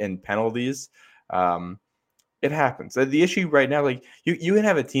league in penalties. It happens. The issue right now, like you can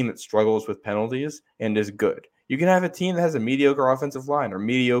have a team that struggles with penalties and is good. You can have a team that has a mediocre offensive line or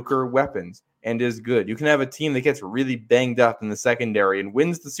mediocre weapons and is good. You can have a team that gets really banged up in the secondary and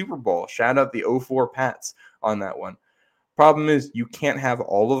wins the Super Bowl. Shout out the 04 Pats on that one. Problem is, you can't have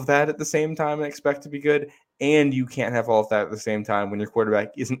all of that at the same time and expect to be good. And you can't have all of that at the same time when your quarterback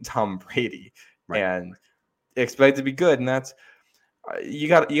isn't Tom Brady and expect to be good. And that's you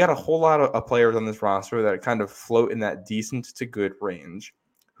got a whole lot of players on this roster that kind of float in that decent to good range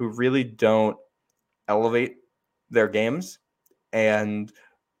who really don't elevate their games. And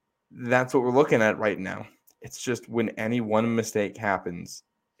that's what we're looking at right now. It's just when any one mistake happens,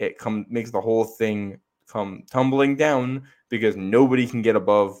 it makes the whole thing come tumbling down because nobody can get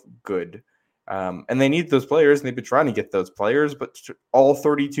above good. And they need those players, and they've been trying to get those players, but all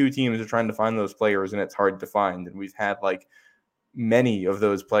 32 teams are trying to find those players, and it's hard to find. And we've had like many of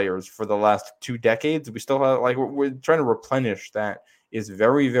those players for the last 2 decades. We still have, like, we're trying to replenish that is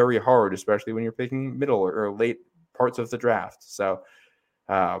very, very hard, especially when you're picking middle or late parts of the draft. So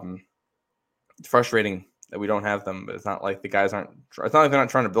it's frustrating that we don't have them, but it's not like the guys aren't, it's not like they're not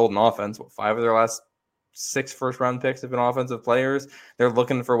trying to build an offense. 5 of their last 6 first-round picks have been offensive players. They're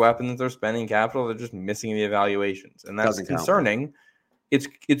looking for weapons. They're spending capital. They're just missing the evaluations, and that's concerning. It's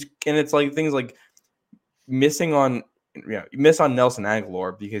like things like missing on, you miss on Nelson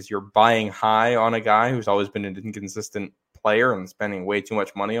Aguilar because you're buying high on a guy who's always been an inconsistent player and spending way too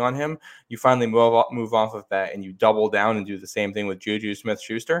much money on him. You finally move off of that and you double down and do the same thing with Juju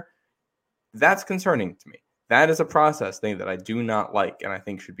Smith-Schuster. That's concerning to me. That is a process thing that I do not like and I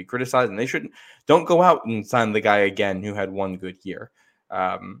think should be criticized. And they don't go out and sign the guy again who had one good year.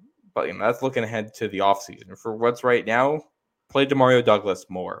 But that's looking ahead to the offseason. For what's right now, play DeMario Douglas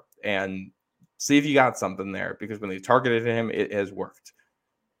more and see if you got something there, because when they targeted him, it has worked.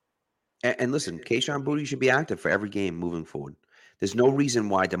 And listen, Kayshon Boutte should be active for every game moving forward. There's no reason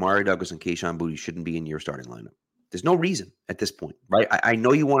why DeMario Douglas and Kayshon Boutte shouldn't be in your starting lineup. There's no reason at this point, right? I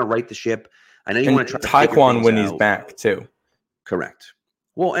know you want to right the ship. I know you want to try to Taekwon when he's back too. Correct.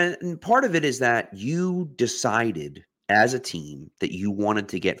 Well, and part of it is that you decided as a team that you wanted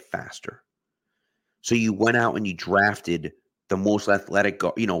to get faster. So you went out and you drafted the most athletic,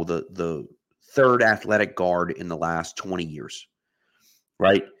 the third athletic guard in the last 20 years,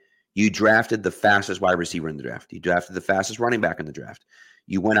 right? You drafted the fastest wide receiver in the draft. You drafted the fastest running back in the draft.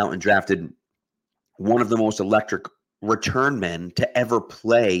 You went out and drafted one of the most electric return men to ever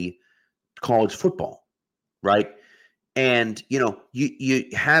play college football, right? And, you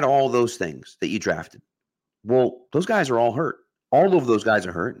had all those things that you drafted. Well, those guys are all hurt. All of those guys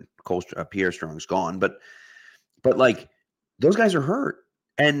are hurt. Pierre Strong's gone, but like those guys are hurt.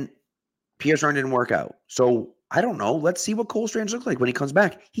 And Pierre Strong didn't work out. So I don't know. Let's see what Cole Strange looks like when he comes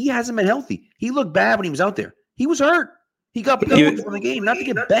back. He hasn't been healthy. He looked bad when he was out there. He was hurt. He got pulled from the game, not to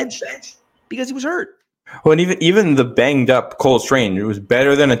get benched because he was hurt. Well, and even the banged up Cole Strange, it was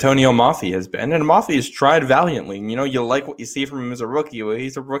better than Antonio Mafi has been. And Mafi has tried valiantly. You like what you see from him as a rookie. Well,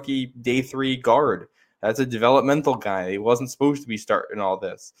 he's a rookie day 3 guard. That's a developmental guy. He wasn't supposed to be starting all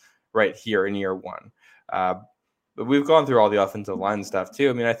this right here in year 1. But we've gone through all the offensive line stuff too.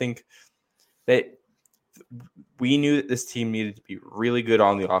 I mean, I think that we knew that this team needed to be really good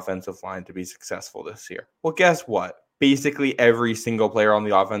on the offensive line to be successful this year. Well, guess what? Basically every single player on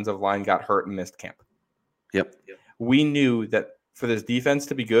the offensive line got hurt and missed camp. Yep. We knew that for this defense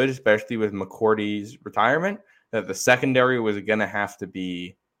to be good, especially with McCourty's retirement, that the secondary was going to have to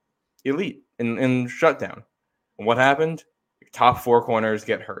be elite in shutdown. And what happened? Your top 4 corners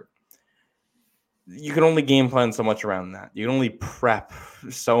get hurt. You can only game plan so much around that. You can only prep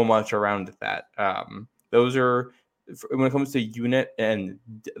so much around that. Those are, when it comes to unit and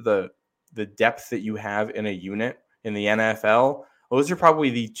the depth that you have in a unit in the NFL, those are probably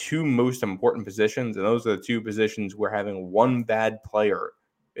the 2 most important positions, and those are the 2 positions where having one bad player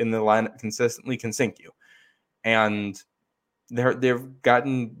in the lineup consistently can sink you. And they've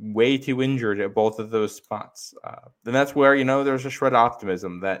gotten way too injured at both of those spots. And that's where, there's a shred of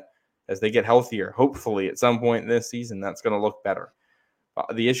optimism that as they get healthier, hopefully at some point this season, that's going to look better.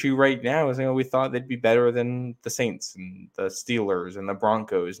 The issue right now is, we thought they'd be better than the Saints and the Steelers and the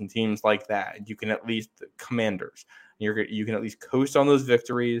Broncos and teams like that. You can at least, the Commanders, you can at least coast on those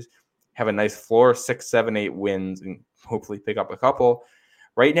victories, have a nice floor, 6, 7, 8 wins, and hopefully pick up a couple.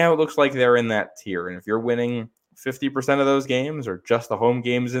 Right now, it looks like they're in that tier. And if you're winning 50% of those games or just the home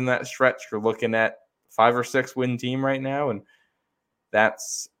games in that stretch, you're looking at 5 or 6 win team right now. And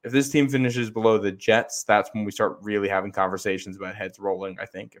that's, if this team finishes below the Jets, that's when we start really having conversations about heads rolling, I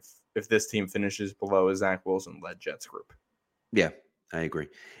think, if this team finishes below a Zach Wilson-led Jets group. Yeah, I agree.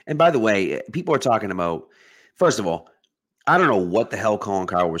 And by the way, people are talking about, first of all, I don't know what the hell Colin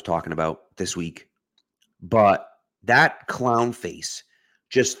Cowherd was talking about this week, but that clown face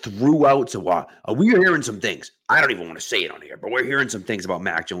just threw out, so we're hearing some things. I don't even want to say it on here, but we're hearing some things about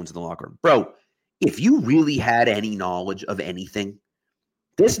Mac Jones in the locker room. Bro, if you really had any knowledge of anything,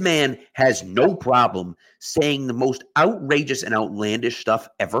 this man has no problem saying the most outrageous and outlandish stuff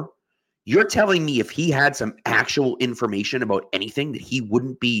ever. You're telling me if he had some actual information about anything that he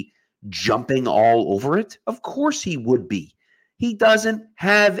wouldn't be jumping all over it? Of course he would be. He doesn't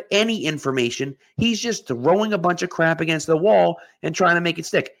have any information. He's just throwing a bunch of crap against the wall and trying to make it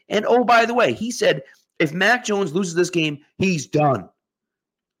stick. And oh, by the way, he said if Mac Jones loses this game, he's done.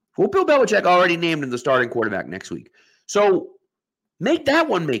 Well, Bill Belichick already named him the starting quarterback next week. So make that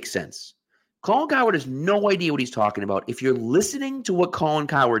one make sense. Colin Cowherd has no idea what he's talking about. If you're listening to what Colin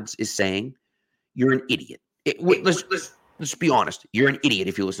Cowherd is saying, you're an idiot. Let's be honest. You're an idiot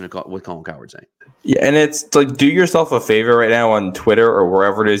if you listen to what Colin Cowherd's saying. Yeah, and it's like, do yourself a favor right now on Twitter or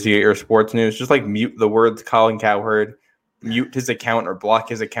wherever it is you get your sports news. Just like mute the words Colin Cowherd, mute his account or block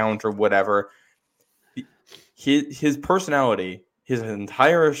his account or whatever. His personality, his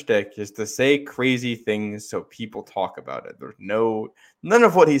entire shtick is to say crazy things so people talk about it. There's none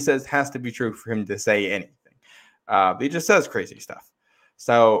of what he says has to be true for him to say anything. He just says crazy stuff.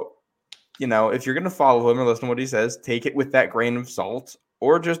 So, if you're going to follow him or listen to what he says, take it with that grain of salt,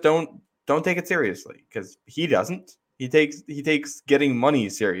 or just don't take it seriously, because he doesn't. He takes getting money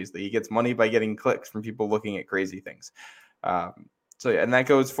seriously. He gets money by getting clicks from people looking at crazy things. So yeah, and that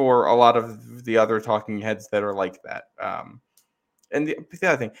goes for a lot of the other talking heads that are like that. And the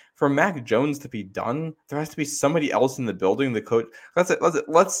other thing, for Mac Jones to be done, there has to be somebody else in the building. The coach,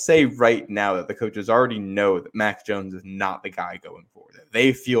 let's say right now that the coaches already know that Mac Jones is not the guy going forward.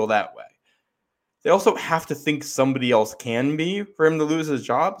 They feel that way. They also have to think somebody else can be for him to lose his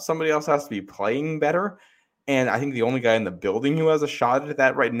job. Somebody else has to be playing better. And I think the only guy in the building who has a shot at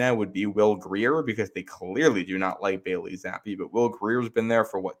that right now would be Will Grier, because they clearly do not like Bailey Zappi. But Will Grier's been there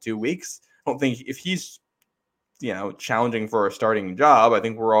for 2 weeks? I don't think if he's challenging for a starting job, I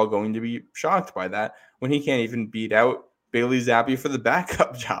think we're all going to be shocked by that when he can't even beat out Bailey Zappi for the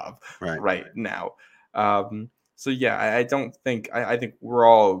backup job right now. So yeah, I don't think I think we're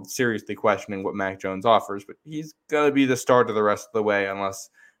all seriously questioning what Mac Jones offers, but he's gonna be the starter the rest of the way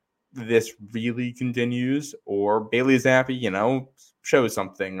unless this really continues, or Bailey Zappi, shows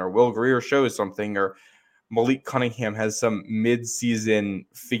something, or Will Grier shows something, or Malik Cunningham has some mid-season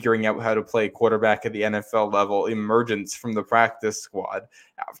figuring out how to play quarterback at the NFL level emergence from the practice squad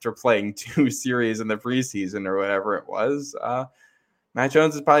after playing 2 series in the preseason or whatever it was. Matt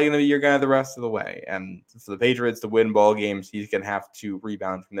Jones is probably going to be your guy the rest of the way. And for the Patriots to win ball games, he's going to have to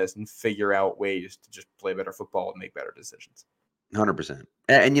rebound from this and figure out ways to just play better football and make better decisions. 100%.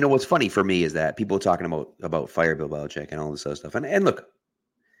 And what's funny for me is that people are talking about fire Bill Belichick and all this other stuff. And look,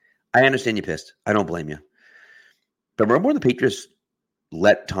 I understand you're pissed. I don't blame you. But remember when the Patriots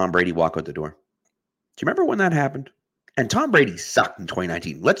let Tom Brady walk out the door? Do you remember when that happened? And Tom Brady sucked in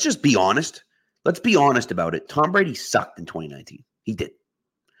 2019. Let's just be honest. Let's be honest about it. Tom Brady sucked in 2019. He did.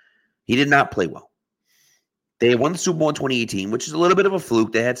 He did not play well. They won the Super Bowl in 2018, which is a little bit of a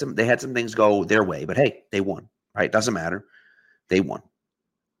fluke. They had some things go their way, but hey, they won. Right? Doesn't matter. They won.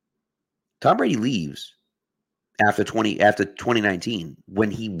 Tom Brady leaves after 2019 when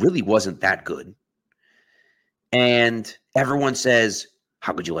he really wasn't that good. And everyone says,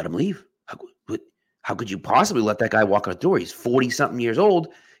 how could you let him leave? How could you possibly let that guy walk out the door? He's 40-something years old.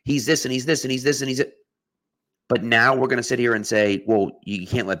 He's this and he's this and he's this and he's it. But now we're going to sit here and say, well, you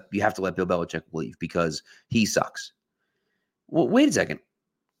have to let Bill Belichick leave because he sucks. Well, wait a second.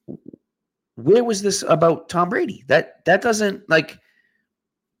 Where was this about Tom Brady? That doesn't make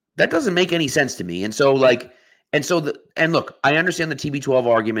any sense to me. And look, I understand the TB12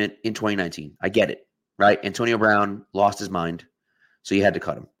 argument in 2019. I get it, right? Antonio Brown lost his mind, so you had to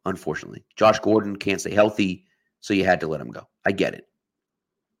cut him, unfortunately. Josh Gordon can't stay healthy, so you had to let him go. I get it.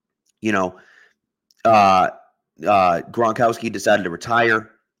 Gronkowski decided to retire,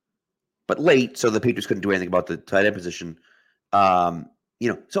 but late, so the Patriots couldn't do anything about the tight end position.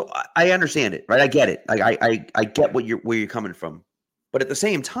 So I understand it, right? I get it. I get where you're coming from, but at the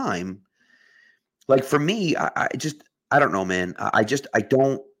same time, like for me, I don't know, man. I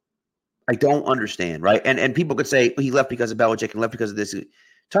don't understand, right? And people could say he left because of Belichick and left because of this.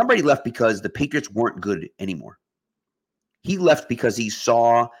 Tom Brady left because the Patriots weren't good anymore. He left because he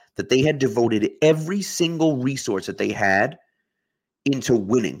saw that they had devoted every single resource that they had into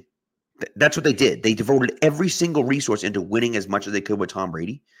winning. That's what they did. They devoted every single resource into winning as much as they could with Tom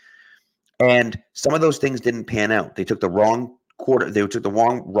Brady. And some of those things didn't pan out. They took the wrong They took the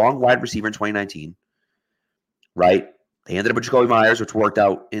wrong wide receiver in 2019, right? They ended up with Jacoby Myers, which worked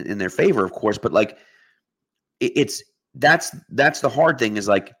out in their favor, of course. But like, that's the hard thing is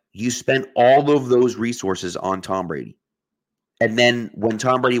like you spent all of those resources on Tom Brady. And then when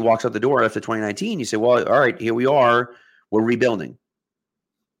Tom Brady walks out the door after 2019, you say, well, all right, here we are. We're rebuilding.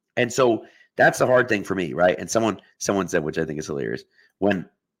 And so that's the hard thing for me, right? And someone said, which I think is hilarious, when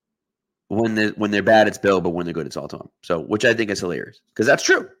they're bad, it's Bill, but when they're good, it's all Tom. So, which I think is hilarious because that's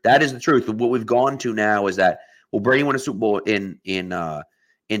true. That is the truth. But what we've gone to now is that, well, Brady won a Super Bowl in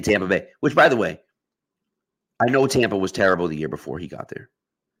Tampa Bay, which, by the way, I know Tampa was terrible the year before he got there.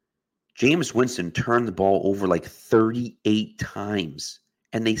 Jameis Winston turned the ball over like 38 times,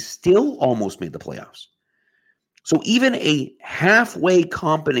 and they still almost made the playoffs. So even a halfway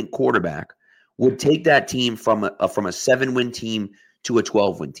competent quarterback would take that team from a 7-win team to a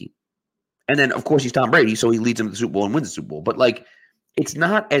 12-win team. And then, of course, he's Tom Brady, so he leads them to the Super Bowl and wins the Super Bowl. But, like, it's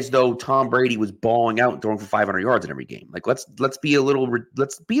not as though Tom Brady was balling out and throwing for 500 yards in every game. Like, let's be a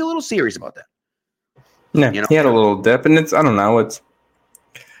little serious about that. Yeah, he had a little dip, and I don't know.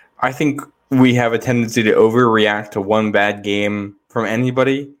 I think we have a tendency to overreact to one bad game from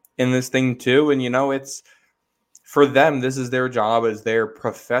anybody in this thing too. And, it's for them, this is their job, as their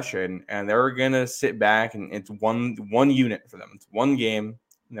profession, and they're going to sit back, and it's one unit for them. It's one game,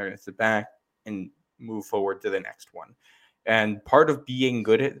 and they're going to sit back and move forward to the next one. And part of being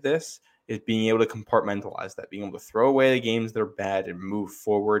good at this is being able to compartmentalize that, being able to throw away the games that are bad and move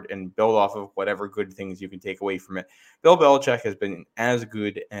forward and build off of whatever good things you can take away from it. Bill Belichick has been as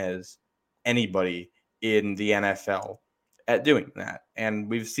good as anybody in the NFL at doing that. And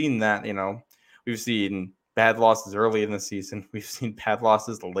we've seen that, we've seen bad losses early in the season. We've seen bad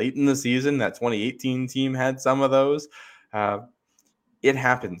losses late in the season. That 2018 team had some of those. It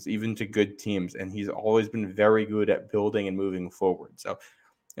happens even to good teams, and he's always been very good at building and moving forward. So,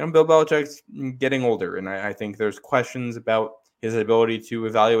 Bill Belichick's getting older, and I think there's questions about his ability to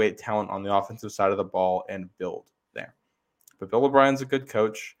evaluate talent on the offensive side of the ball and build there. But Bill O'Brien's a good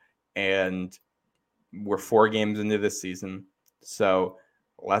coach, and we're 4 games into this season. So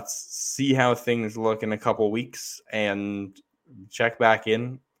let's see how things look in a couple weeks and check back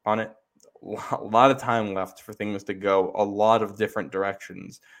in on it. A lot of time left for things to go a lot of different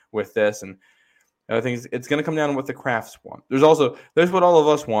directions with this. And I think it's going to come down to what the Crafts want. There's what all of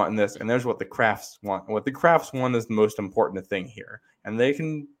us want in this, and there's what the Crafts want. What the Crafts want is the most important thing here. And they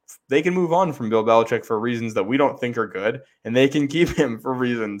can move on from Bill Belichick for reasons that we don't think are good, and they can keep him for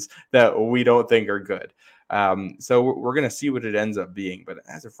reasons that we don't think are good. So we're going to see what it ends up being. But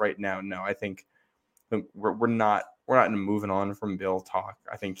as of right now, no, I think we're not moving on from Bill talk.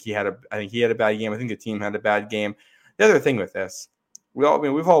 I think he had a bad game. I think the team had a bad game. The other thing with this,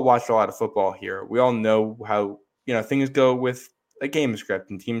 we've all watched a lot of football here. We all know how things go with a game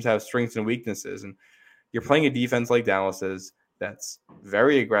script, and teams have strengths and weaknesses. And you're playing a defense like Dallas's that's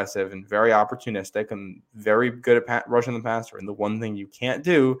very aggressive and very opportunistic and very good at rushing the passer. And the one thing you can't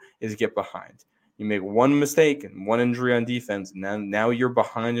do is get behind. You make one mistake and one injury on defense, and now you're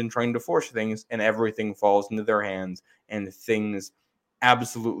behind and trying to force things, and everything falls into their hands, and things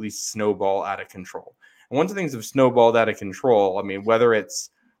absolutely snowball out of control. And once things have snowballed out of control, whether it's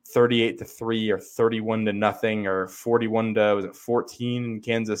 38-3 or 31-0 or 14 in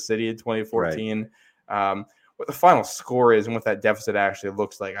Kansas City in 2014, right. What the final score is and what that deficit actually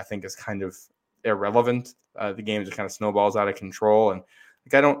looks like, I think is kind of irrelevant. The game just kind of snowballs out of control, and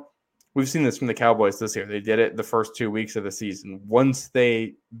we've seen this from the Cowboys this year. They did it the first 2 weeks of the season. Once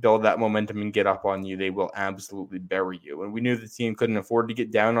they build that momentum and get up on you, they will absolutely bury you. And we knew the team couldn't afford to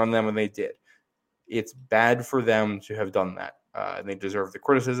get down on them, and they did. It's bad for them to have done that. They deserve the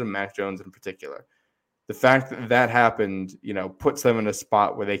criticism, Mac Jones in particular. The fact that happened, puts them in a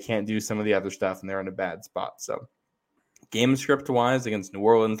spot where they can't do some of the other stuff, and they're in a bad spot. So game script-wise, against New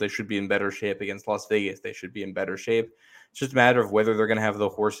Orleans, they should be in better shape. Against Las Vegas, they should be in better shape. It's just a matter of whether they're going to have the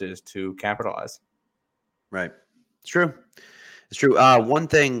horses to capitalize. Right. It's true. It's true. One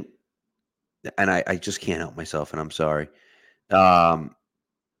thing, and I just can't help myself, and I'm sorry. Where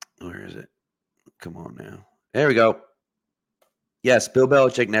is it? Come on now. There we go. Yes, Bill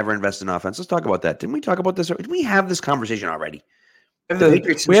Belichick never invested in offense. Let's talk about that. Didn't we talk about this? Did we have this conversation already?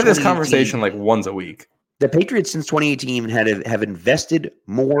 We have this conversation like once a week. The Patriots since 2018 have invested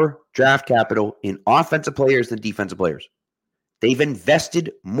more draft capital in offensive players than defensive players. They've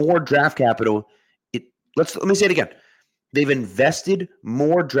invested more draft capital. Let me say it again. They've invested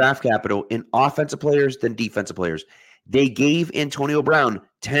more draft capital in offensive players than defensive players. They gave Antonio Brown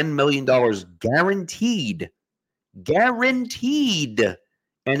 $10 million guaranteed.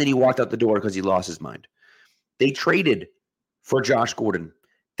 And then he walked out the door because he lost his mind. They traded for Josh Gordon.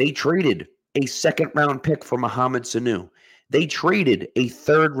 They traded a second-round pick for Mohamed Sanu. They traded a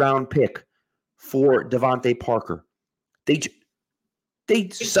third-round pick for Devontae Parker. They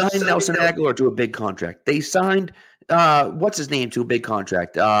signed Nelson Aguilar to a big contract. They signed what's his name to a big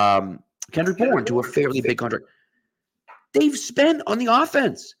contract. Kendrick Bourne to a fairly big contract. They've spent on the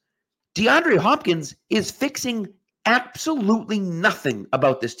offense. DeAndre Hopkins is fixing absolutely nothing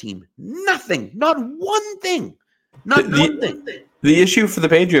about this team. Nothing. Not one thing. One thing. The issue for the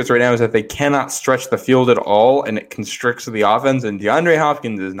Patriots right now is that they cannot stretch the field at all, and it constricts the offense, and DeAndre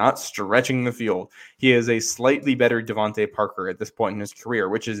Hopkins is not stretching the field. He is a slightly better Devontae Parker at this point in his career,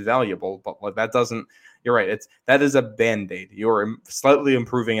 which is valuable, but that doesn't – you're right. That is a Band-Aid. You're slightly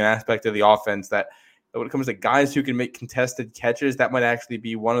improving an aspect of the offense that when it comes to guys who can make contested catches, that might actually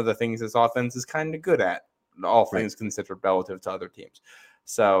be one of the things this offense is kind of good at, all things considered relative to other teams.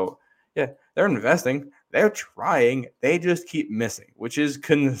 So – Yeah, they're investing. They're trying. They just keep missing, which is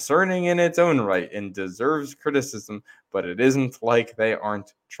concerning in its own right and deserves criticism, but it isn't like they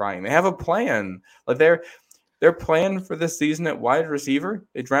aren't trying. They have a plan. Like their plan for this season at wide receiver,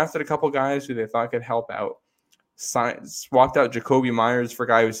 they drafted a couple guys who they thought could help out. Swapped out Jacoby Myers for a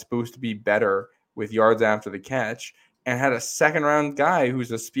guy who's supposed to be better with yards after the catch, and had a second round guy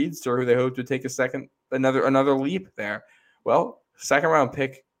who's a speedster who they hoped would take another leap there. Well, second round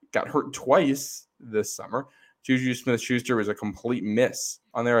pick got hurt twice this summer. Juju Smith-Schuster was a complete miss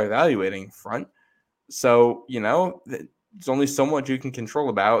on their evaluating front. So, there's only so much you can control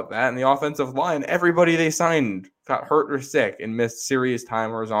about that. And the offensive line, everybody they signed got hurt or sick and missed serious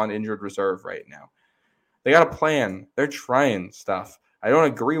time or is on injured reserve right now. They got a plan. They're trying stuff. I don't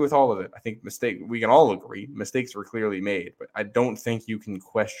agree with all of it. I think we can all agree mistakes were clearly made, but I don't think you can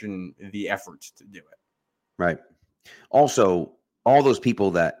question the efforts to do it. Right. Also, all those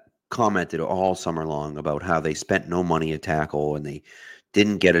people that commented all summer long about how they spent no money at tackle and they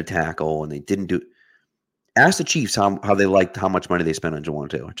didn't get a tackle and they didn't do. Ask the Chiefs how they liked how much money they spent on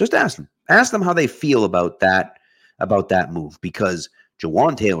Jawan Taylor. Just ask them. Ask them how they feel about that move, because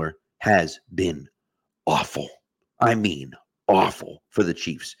Jawan Taylor has been awful. I mean, awful for the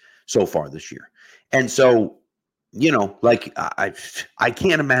Chiefs so far this year. And so, I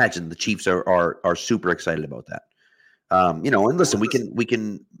can't imagine the Chiefs are super excited about that. And listen, we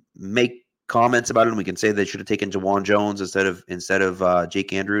can make comments about it, and we can say they should have taken Jawan Jones instead of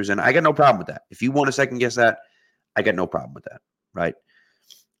Jake Andrews, and I got no problem with that. If you want to second guess that, I got no problem with that, right?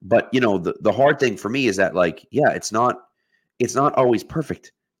 But the hard thing for me is that, it's not always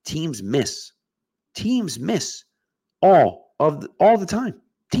perfect. Teams miss all the time.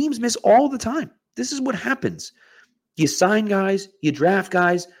 Teams miss all the time. This is what happens. You sign guys, you draft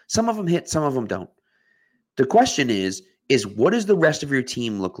guys. Some of them hit, some of them don't. The question is what does the rest of your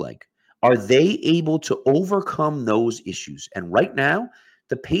team look like? Are they able to overcome those issues? And right now,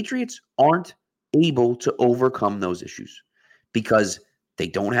 the Patriots aren't able to overcome those issues because they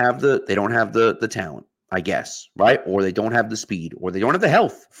don't have the talent, I guess, right? Or they don't have the speed, or they don't have the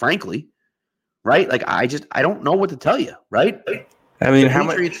health, frankly. Right? I don't know what to tell you, right? I mean, how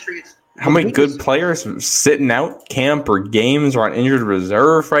many good players sitting out camp or games or on injured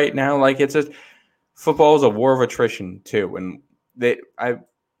reserve right now? It's just football is a war of attrition too. And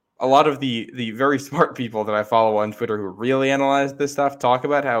a lot of the very smart people that I follow on Twitter who really analyze this stuff talk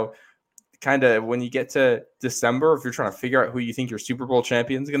about how kind of when you get to December, if you're trying to figure out who you think your Super Bowl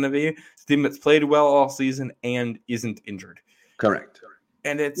champion is going to be, it's a team that's played well all season and isn't injured. Correct.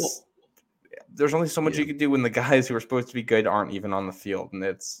 And there's only so much you can do when the guys who are supposed to be good aren't even on the field. And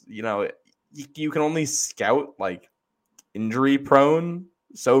it's, you can only scout injury prone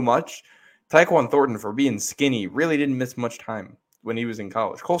so much. Tyquan Thornton, for being skinny, really didn't miss much time when he was in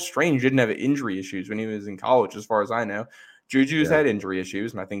college. Cole Strange didn't have injury issues when he was in college, as far as I know. Juju's had injury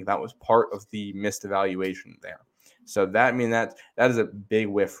issues, and I think that was part of the missed evaluation there. So that is a big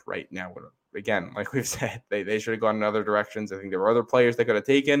whiff right now. Again, like we've said, they should have gone in other directions. I think there were other players they could have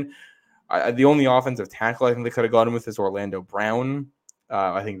taken. The only offensive tackle I think they could have gotten with is Orlando Brown.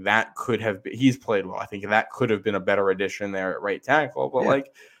 I think that could have been, he's played well. I think that could have been a better addition there at right tackle. But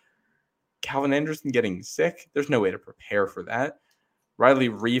Calvin Anderson getting sick, there's no way to prepare for that. Riley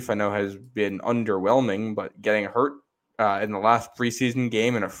Reif, I know, has been underwhelming, but getting hurt in the last preseason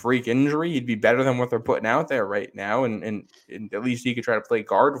game and a freak injury, he'd be better than what they're putting out there right now. And at least he could try to play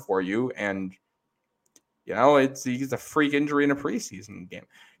guard for you. And he's a freak injury in a preseason game.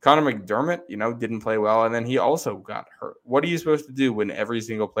 Connor McDermott, didn't play well, and then he also got hurt. What are you supposed to do when every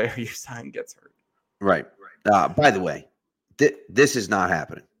single player you sign gets hurt? Right. By the way, this is not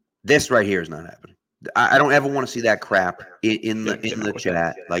happening. This right here is not happening. I don't ever want to see that crap in the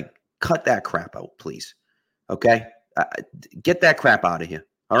chat. Cut that crap out, please. Okay? Get that crap out of here.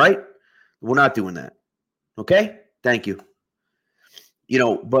 All right? We're not doing that. Okay? Thank you.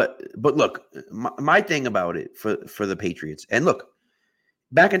 But look, my thing about it for the Patriots, and look,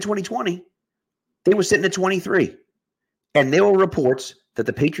 back in 2020, they were sitting at 23, and there were reports that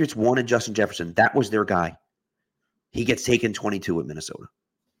the Patriots wanted Justin Jefferson. That was their guy. He gets taken 22 at Minnesota.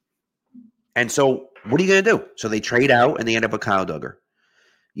 And so what are you going to do? So they trade out and they end up with Kyle Duggar.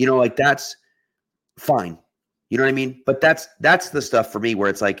 That's fine. You know what I mean? But that's the stuff for me where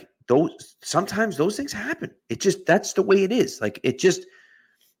it's sometimes those things happen. That's the way it is.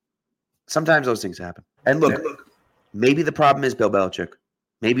 Sometimes those things happen. And look, maybe the problem is Bill Belichick.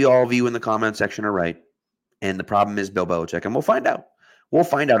 Maybe all of you in the comment section are right. And the problem is Bill Belichick. And we'll find out.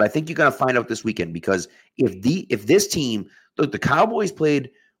 I think you're going to find out this weekend, because if this team, look, the Cowboys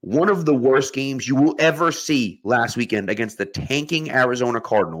played one of the worst games you will ever see last weekend against the tanking Arizona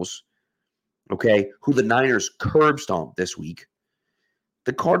Cardinals. okay, who the Niners curb stomped this week.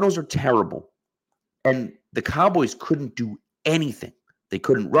 The Cardinals are terrible. And the Cowboys couldn't do anything. They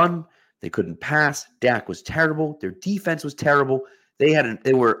couldn't run. They couldn't pass. Dak was terrible. Their defense was terrible.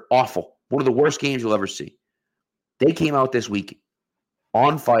 They were awful. One of the worst games you'll ever see. They came out this week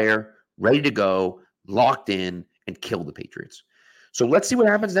on fire, ready to go, locked in, and killed the Patriots. So let's see what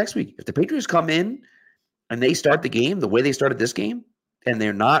happens next week. If the Patriots come in and they start the game the way they started this game, and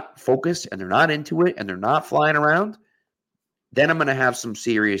they're not focused and they're not into it and they're not flying around, then we're going to have some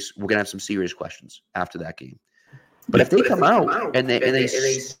serious questions after that game. But if they come out and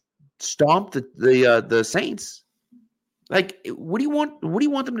they stomp the Saints, like, what do you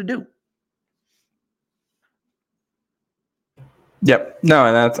want them to do? Yep. No,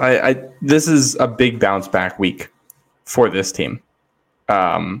 and that's this is a big bounce back week for this team.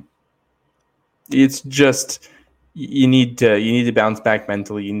 It's just you need to bounce back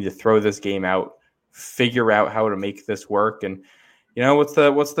mentally. You need to throw this game out, figure out how to make this work. And what's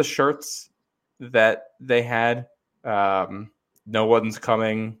the shirts that they had? No one's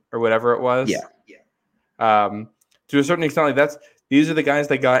coming or whatever it was. Yeah. To a certain extent, like these are the guys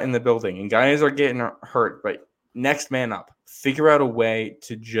that got in the building, and guys are getting hurt, but next man up. Figure out a way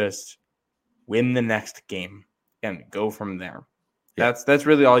to just win the next game and go from there. Yeah. That's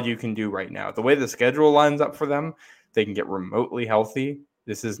really all you can do right now. The way the schedule lines up for them, they can get remotely healthy.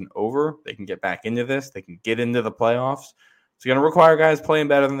 This isn't over. They can get back into this. They can get into the playoffs. It's going to require guys playing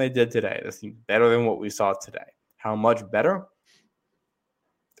better than they did today. This seems better than what we saw today. How much better?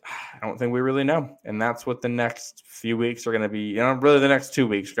 I don't think we really know. And that's what the next few weeks are going to be. Really the next 2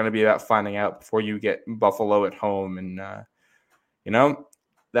 weeks are going to be about finding out before you get Buffalo at home. And,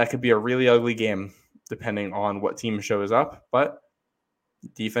 that could be a really ugly game depending on what team shows up. But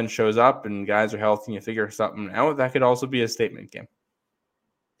defense shows up and guys are healthy and you figure something out. That could also be a statement game.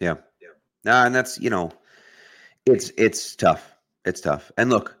 Yeah. And that's, it's tough. It's tough. And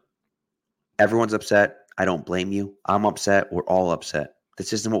look, everyone's upset. I don't blame you. I'm upset. We're all upset.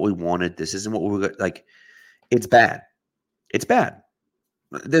 This isn't what we wanted. This isn't what we were like. It's bad. It's bad.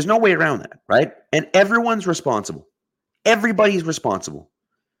 There's no way around that, right? And everyone's responsible. Everybody's responsible.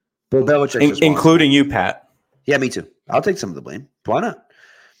 Bill Belichick's responsible. Including you, Pat. Yeah, me too. I'll take some of the blame. Why not?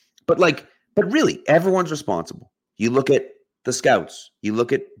 But really, everyone's responsible. You look at the scouts. You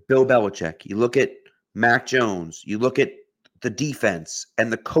look at Bill Belichick. You look at Mac Jones. You look at the defense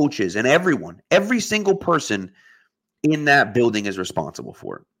and the coaches and everyone. Every single person in that building is responsible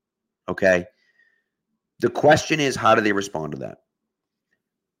for it. Okay? The question is, how do they respond to that?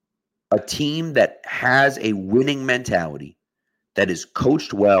 A team that has a winning mentality, that is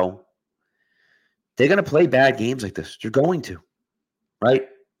coached well, they're going to play bad games like this. You're going to, right?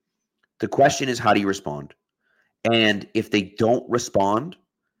 The question is, how do you respond? And if they don't respond,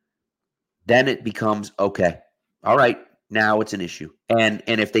 then it becomes, okay, all right, now it's an issue. And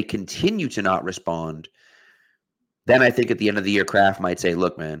if they continue to not respond, then I think at the end of the year, Kraft might say,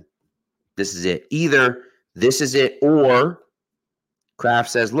 look, man, this is it. Either this is it, or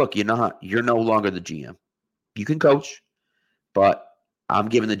Kraft says, look, you're no longer the GM. You can coach, but I'm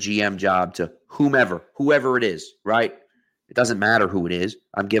giving the GM job to whoever it is, right? It doesn't matter who it is.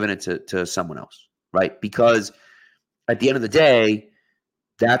 I'm giving it to someone else, right? Because at the end of the day,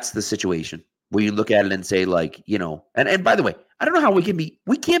 that's the situation where you look at it and say, like, and by the way, I don't know how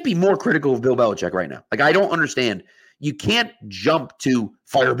we can't be more critical of Bill Belichick right now. Like, I don't understand. You can't jump to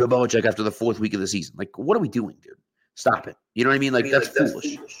fire Bill Belichick after the 4th week of the season. Like, what are we doing, dude? Stop it. You know what I mean? Like, that's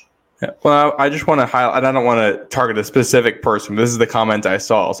foolish. Yeah. Well, I just want to highlight, I don't want to target a specific person. This is the comment I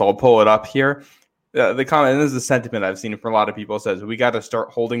saw, so I'll pull it up here. The comment, and this is a sentiment I've seen from a lot of people, says we got to start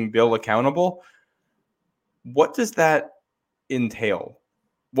holding Bill accountable. What does that entail?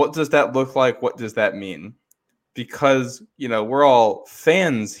 What does that look like? What does that mean? Because, we're all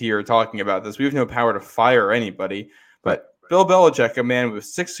fans here talking about this. We have no power to fire anybody, but Bill Belichick, a man with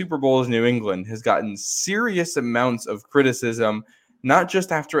 6 Super Bowls in New England, has gotten serious amounts of criticism, not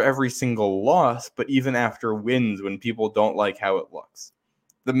just after every single loss, but even after wins when people don't like how it looks.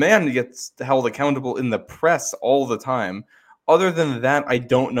 The man gets held accountable in the press all the time. Other than that, I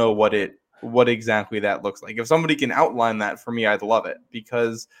don't know what exactly that looks like. If somebody can outline that for me, I'd love it,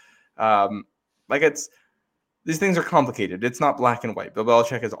 because these things are complicated. It's not black and white. Bill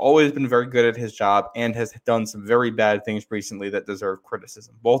Belichick has always been very good at his job and has done some very bad things recently that deserve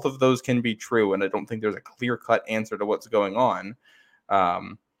criticism. Both of those can be true, and I don't think there's a clear-cut answer to what's going on.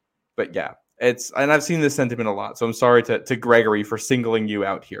 But yeah, and I've seen this sentiment a lot, so I'm sorry to Gregory for singling you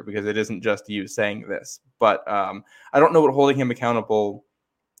out here, because it isn't just you saying this. But I don't know what holding him accountable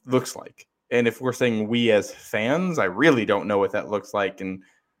looks like. And if we're saying we as fans, I really don't know what that looks like. And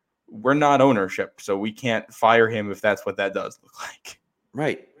we're not ownership, so we can't fire him if that's what that does look like.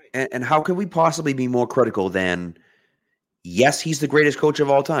 Right. And how could we possibly be more critical than, yes, he's the greatest coach of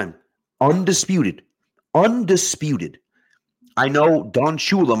all time. Undisputed. I know Don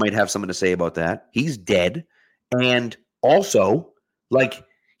Shula might have something to say about that. He's dead. And also, like,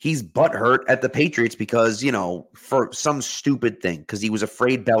 he's butthurt at the Patriots because, for some stupid thing, because he was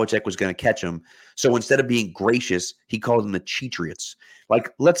afraid Belichick was going to catch him. So instead of being gracious, he called them the Cheatriots.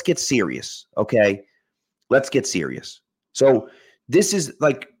 Like, let's get serious, okay? Let's get serious. So this is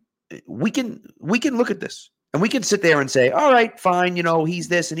like, we can look at this and we can sit there and say, all right, fine, he's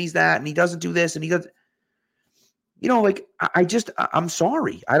this and he's that and he doesn't do this and he does. I'm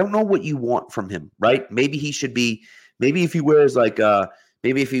sorry. I don't know what you want from him, right? Maybe he should be, if he wears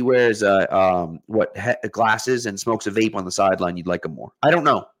glasses and smokes a vape on the sideline, you'd like him more. I don't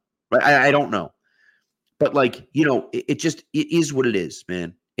know, right? I don't know. But it is what it is,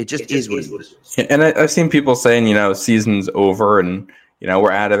 man. It just is what it is. And I've seen people saying, season's over and,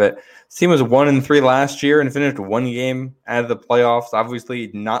 we're out of it. The team was 1-3 last year and finished one game out of the playoffs. Obviously,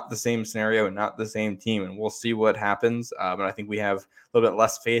 not the same scenario, not the same team, and we'll see what happens. And I think we have a little bit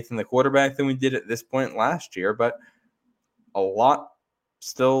less faith in the quarterback than we did at this point last year, but a lot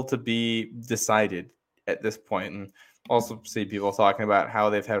still to be decided at this point. And also see people talking about how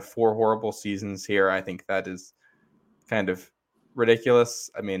they've had 4 horrible seasons here. I think that is kind of ridiculous.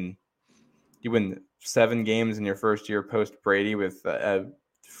 I mean, you win 7 games in your first year post Brady with a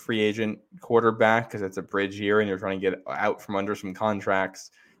free agent quarterback because it's a bridge year and you're trying to get out from under some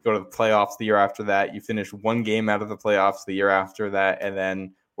contracts. You go to the playoffs the year after that. You finish 1 game out of the playoffs the year after that, and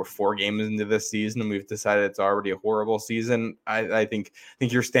then we're 4 games into this season and we've decided it's already a horrible season. I think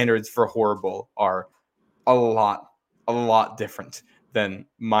your standards for horrible are a lot different than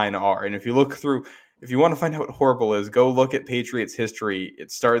mine are. And if you want to find out what horrible is, go look at Patriots history.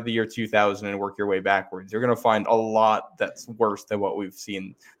 It started the year 2000 and work your way backwards. You're going to find a lot that's worse than what we've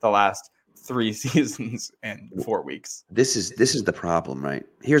seen the last 3 seasons and 4 weeks. This is the problem, right?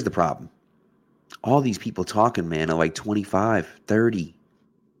 Here's the problem. All these people talking, man, are like 25, 30.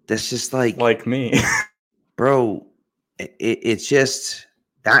 That's just like me. Bro, it's just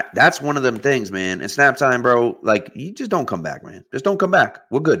that's one of them things, man. It's snap time, bro. Like, you just don't come back, man. Just don't come back.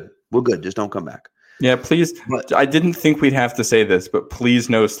 We're good. Just don't come back. Yeah, please. But I didn't think we'd have to say this, but please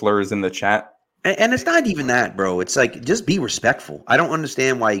no slurs in the chat. And it's not even that, bro. It's like, just be respectful. I don't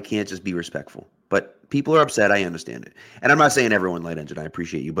understand why you can't just be respectful. But people are upset. I understand it. And I'm not saying everyone light engine. I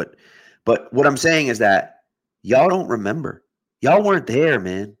appreciate you. But what I'm saying is that y'all don't remember. Y'all weren't there,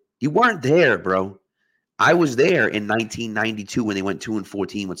 man. You weren't there, bro. I was there in 1992 when they went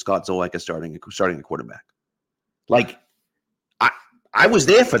 2-14 with Scott Zolak starting a quarterback. Like, I was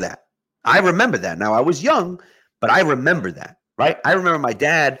there for that. I remember that. Now, I was young, but I remember that, right? I remember my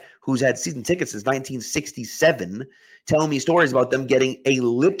dad, who's had season tickets since 1967, telling me stories about them getting a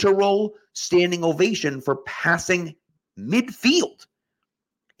literal standing ovation for passing midfield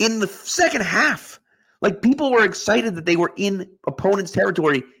in the second half. Like, people were excited that they were in opponent's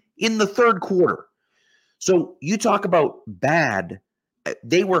territory in the third quarter. So you talk about bad.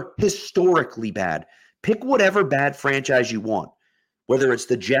 They were historically bad. Pick whatever bad franchise you want, whether it's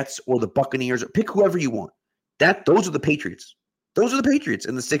the Jets or the Buccaneers, or pick whoever you want. Those are the Patriots. Those are the Patriots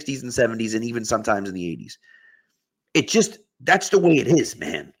in the 60s and 70s and even sometimes in the 80s. That's the way it is,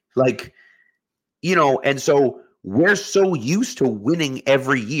 man. Like, and so we're so used to winning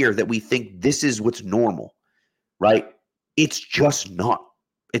every year that we think this is what's normal, right? It's just not.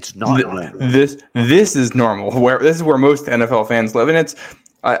 It's not normal. This is normal. This is where most NFL fans live, and it's.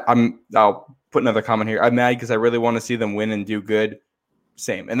 I'll put another comment here. I'm mad because I really want to see them win and do good.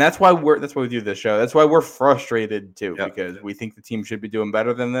 Same, and that's why we do this show. That's why we're frustrated too, because we think the team should be doing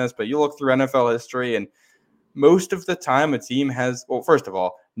better than this. But you look through NFL history, and most of the time, a team has. Well, first of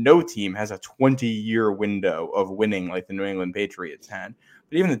all, no team has a 20-year window of winning like the New England Patriots had.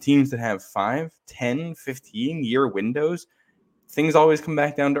 But even the teams that have 5, 10, 15-year windows, things always come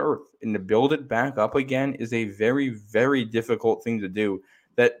back down to earth. And to build it back up again is a very, very difficult thing to do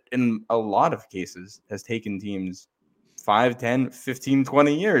that in a lot of cases has taken teams 5, 10, 15,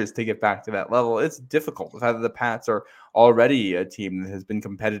 20 years to get back to that level. It's difficult. The fact that the Pats are already a team that has been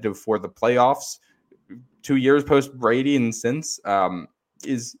competitive for the playoffs 2 years post Brady and since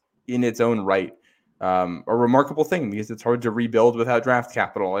is in its own right a remarkable thing, because it's hard to rebuild without draft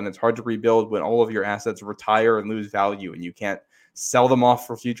capital, and it's hard to rebuild when all of your assets retire and lose value and you can't sell them off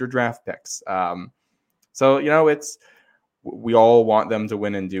for future draft picks. So, we all want them to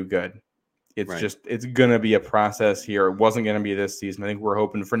win and do good. It's right. It's going to be a process here. It wasn't going to be this season. I think we're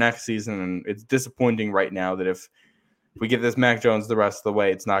hoping for next season, and it's disappointing right now that if If we get this Mac Jones the rest of the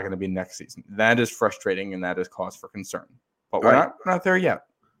way, it's not going to be next season. That is frustrating, and that is cause for concern. But we're not there yet.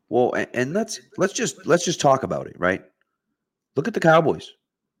 Well, and let's just talk about it, right? Look at the Cowboys.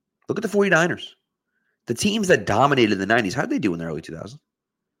 Look at the 49ers. The teams that dominated in the 90s, how'd they do in the early 2000s?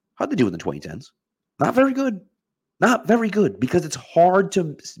 How'd they do in the 2010s? Not very good. Not very good, because it's hard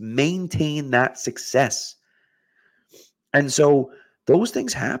to maintain that success. And so those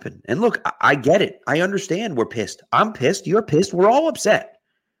things happen. And look, I get it. I understand we're pissed. I'm pissed. You're pissed. We're all upset.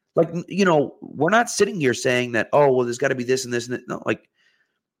 Like, we're not sitting here saying that, oh, well, there's got to be this and this and that. No, like,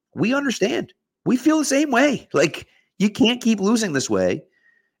 we understand. We feel the same way. Like, you can't keep losing this way.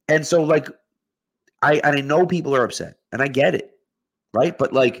 And so, like, I know people are upset, and I get it, right?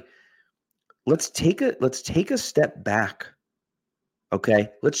 But, like, let's take a step back, okay?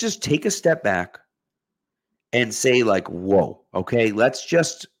 Let's just take a step back and say, like, whoa, okay? Let's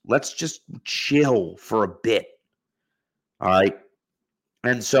just chill for a bit, all right?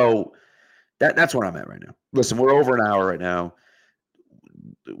 And so that's where I'm at right now. Listen, we're over an hour right now.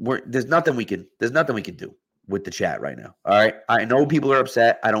 There's nothing we can do with the chat right now. All right. I know people are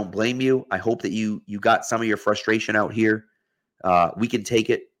upset. I don't blame you. I hope that you got some of your frustration out here. We can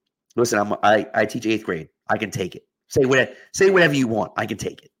take it. Listen, I teach 8th grade. I can take it. Say whatever you want. I can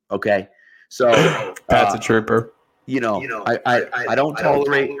take it. Okay. So Pat's a trooper. I don't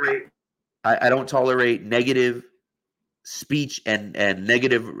tolerate. I don't tolerate negative speech and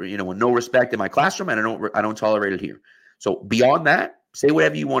negative, with no respect in my classroom, and I don't tolerate it here. So beyond that, say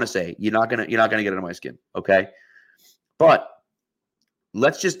whatever you want to say. You're not gonna get under my skin, okay? But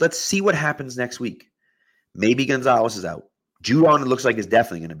let's see what happens next week. Maybe Gonzalez is out. Judon, it looks like, is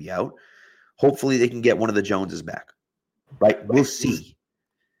definitely going to be out. Hopefully they can get one of the Joneses back, right? We'll see.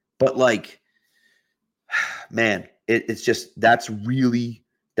 But, like, man, it's just that's really,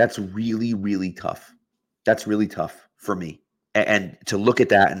 really tough. That's really tough for me. And to look at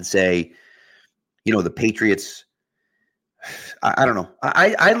that and say, the Patriots, I don't know.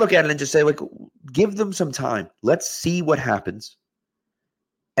 I look at it and just say, like, give them some time. Let's see what happens.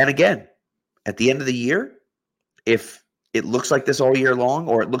 And again, at the end of the year, if it looks like this all year long,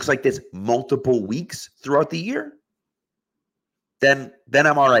 or it looks like this multiple weeks throughout the year, then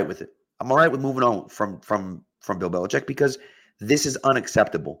I'm all right with it. I'm all right with moving on from Bill Belichick, because this is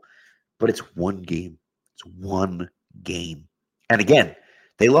unacceptable. But it's one game. It's one game. And again,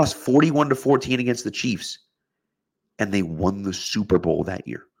 they lost 41-14 against the Chiefs, and they won the Super Bowl that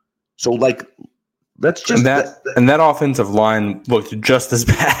year. So, like, let's just and that offensive line looked just as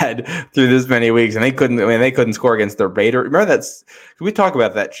bad through this many weeks, and they couldn't score against the Raiders. Remember we talk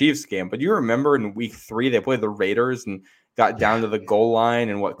about that Chiefs game, but you remember in week 3 they played the Raiders and got down to the goal line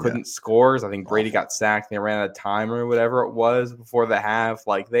and couldn't score. I think Brady got sacked and they ran out of time or whatever it was before the half.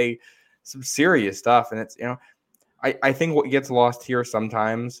 Like, some serious stuff. And it's, I think what gets lost here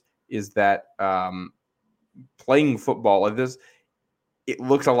sometimes is that playing football like this, it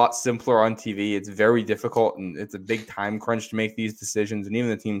looks a lot simpler on TV. It's very difficult, and it's a big time crunch to make these decisions. And even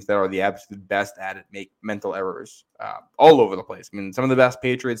the teams that are the absolute best at it make mental errors all over the place. I mean, some of the best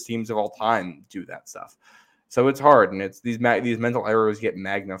Patriots teams of all time do that stuff. So it's hard, and it's these mental errors get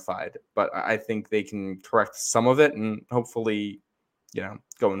magnified. But I think they can correct some of it, and hopefully,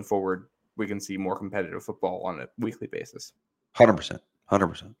 going forward, we can see more competitive football on a weekly basis. 100%.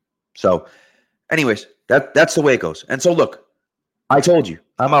 So, anyways, that's the way it goes. And so, look, I told you,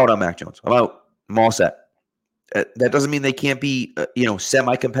 I'm out on Mac Jones. I'm out. I'm all set. That doesn't mean they can't be,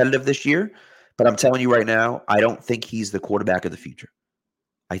 semi-competitive this year. But I'm telling you right now, I don't think he's the quarterback of the future.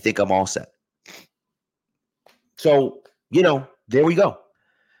 I think I'm all set. So, there we go.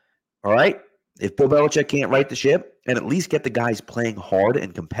 All right? If Bill Belichick can't right the ship and at least get the guys playing hard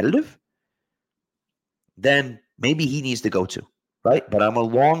and competitive, then maybe he needs to go too, right? But I'm a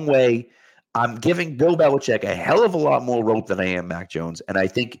long way. I'm giving Bill Belichick a hell of a lot more rope than I am Mac Jones. And I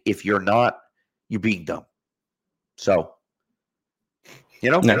think if you're not, you're being dumb. So,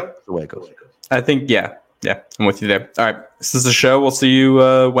 that's the way it goes. I think, yeah, I'm with you there. All right, this is the show. We'll see you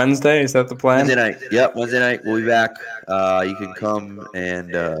Wednesday. Is that the plan? Wednesday night. Yep, Wednesday night. We'll be back. You can come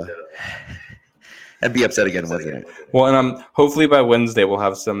and be upset again Wednesday night. Well, and hopefully by Wednesday we'll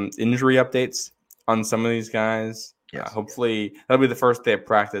have some injury updates on some of these guys. Yes. Hopefully that'll be the first day of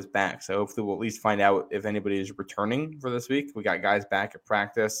practice back. So hopefully we'll at least find out if anybody is returning for this week. We got guys back at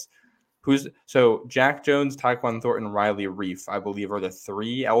practice. So Jack Jones, Tyquan Thornton, Riley Reif, I believe, are the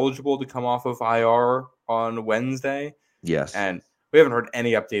 3 eligible to come off of IR on Wednesday. Yes. And we haven't heard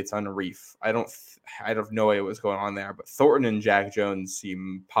any updates on Reif. I have no idea what's going on there, but Thornton and Jack Jones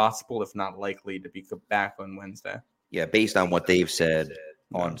seem possible, if not likely, to be back on Wednesday. Yeah, based on what they've said,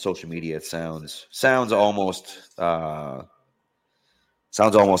 on social media. It sounds almost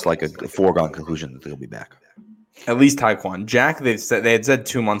like a foregone conclusion that they'll be back. At least Taekwon. Jack, they had said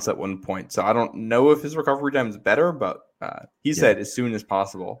 2 months at one point, so I don't know if his recovery time is better, but he said as soon as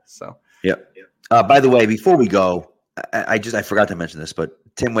possible. So By the way, before we go, I forgot to mention this, but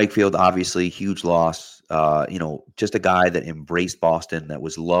Tim Wakefield, obviously huge loss. Just a guy that embraced Boston, that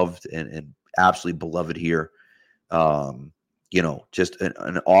was loved and absolutely beloved here. Just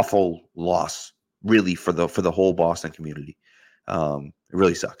an awful loss, really, for the whole Boston community. It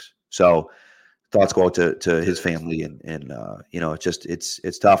really sucks. So thoughts go out to his family, and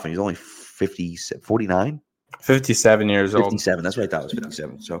it's tough. And he's only 49. 57 years old. 57. That's what I thought, it was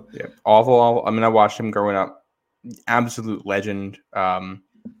 57. So yeah, awful. I mean, I watched him growing up. Absolute legend.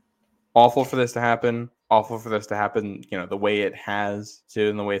 Awful for this to happen. Awful for this to happen. The way it has too,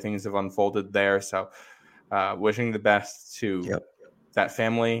 and the way things have unfolded there. So, wishing the best to that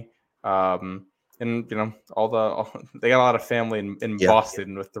family. And they got a lot of family in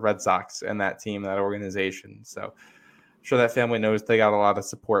Boston with the Red Sox and that team, that organization. So I'm sure that family knows they got a lot of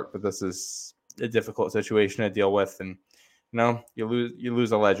support, but this is a difficult situation to deal with. And you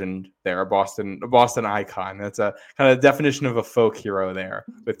lose a legend there, a Boston icon. That's a kind of definition of a folk hero there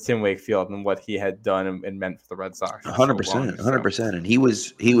with Tim Wakefield and what he had done and meant for the Red Sox. 100%, 100%. And he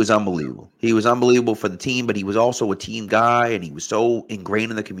was unbelievable. He was unbelievable for the team, but he was also a team guy, and he was so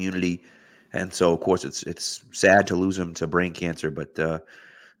ingrained in the community. And so, of course, it's sad to lose him to brain cancer, but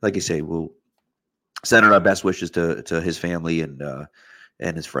like you say, we'll send our best wishes to his family and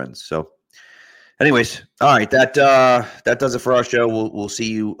his friends. So, anyways, all right, that does it for our show. We'll see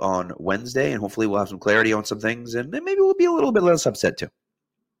you on Wednesday, and hopefully we'll have some clarity on some things, and then maybe we'll be a little bit less upset too.